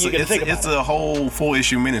gonna think about it's it? a whole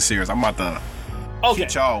 4-issue miniseries. I'm about to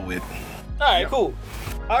hit y'all with. All right, cool.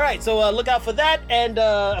 All right, so look out for that, and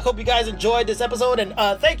I hope you guys enjoyed this episode, and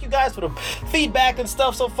thank you guys for the feedback and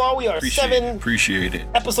stuff so far. We are Appreciate it.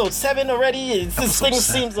 episode 7 already. This thing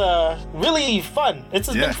seems really fun. It's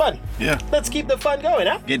just been fun. Yeah. Let's keep the fun going,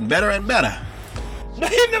 huh? Getting better and better.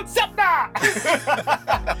 Nahim Nusepna!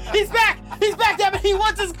 He's back! He's back, damn it! He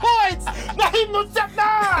wants his coins! Nahim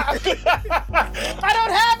Nusepna! I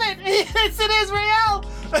don't have it! It's in Israel!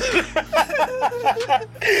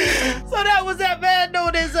 So that was that man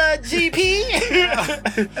known as GP.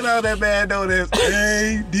 And all that man known as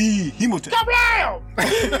AD. Come down!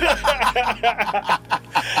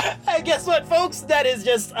 Hey, guess what, folks? That is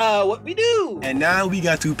just what we do. And now we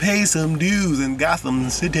got to pay some dues in Gotham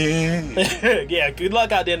City. Yeah, good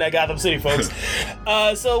luck out there in that Gotham City, folks.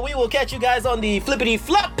 So we will catch you guys on the flippity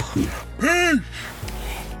flop. Peace.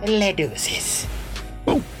 Let do this.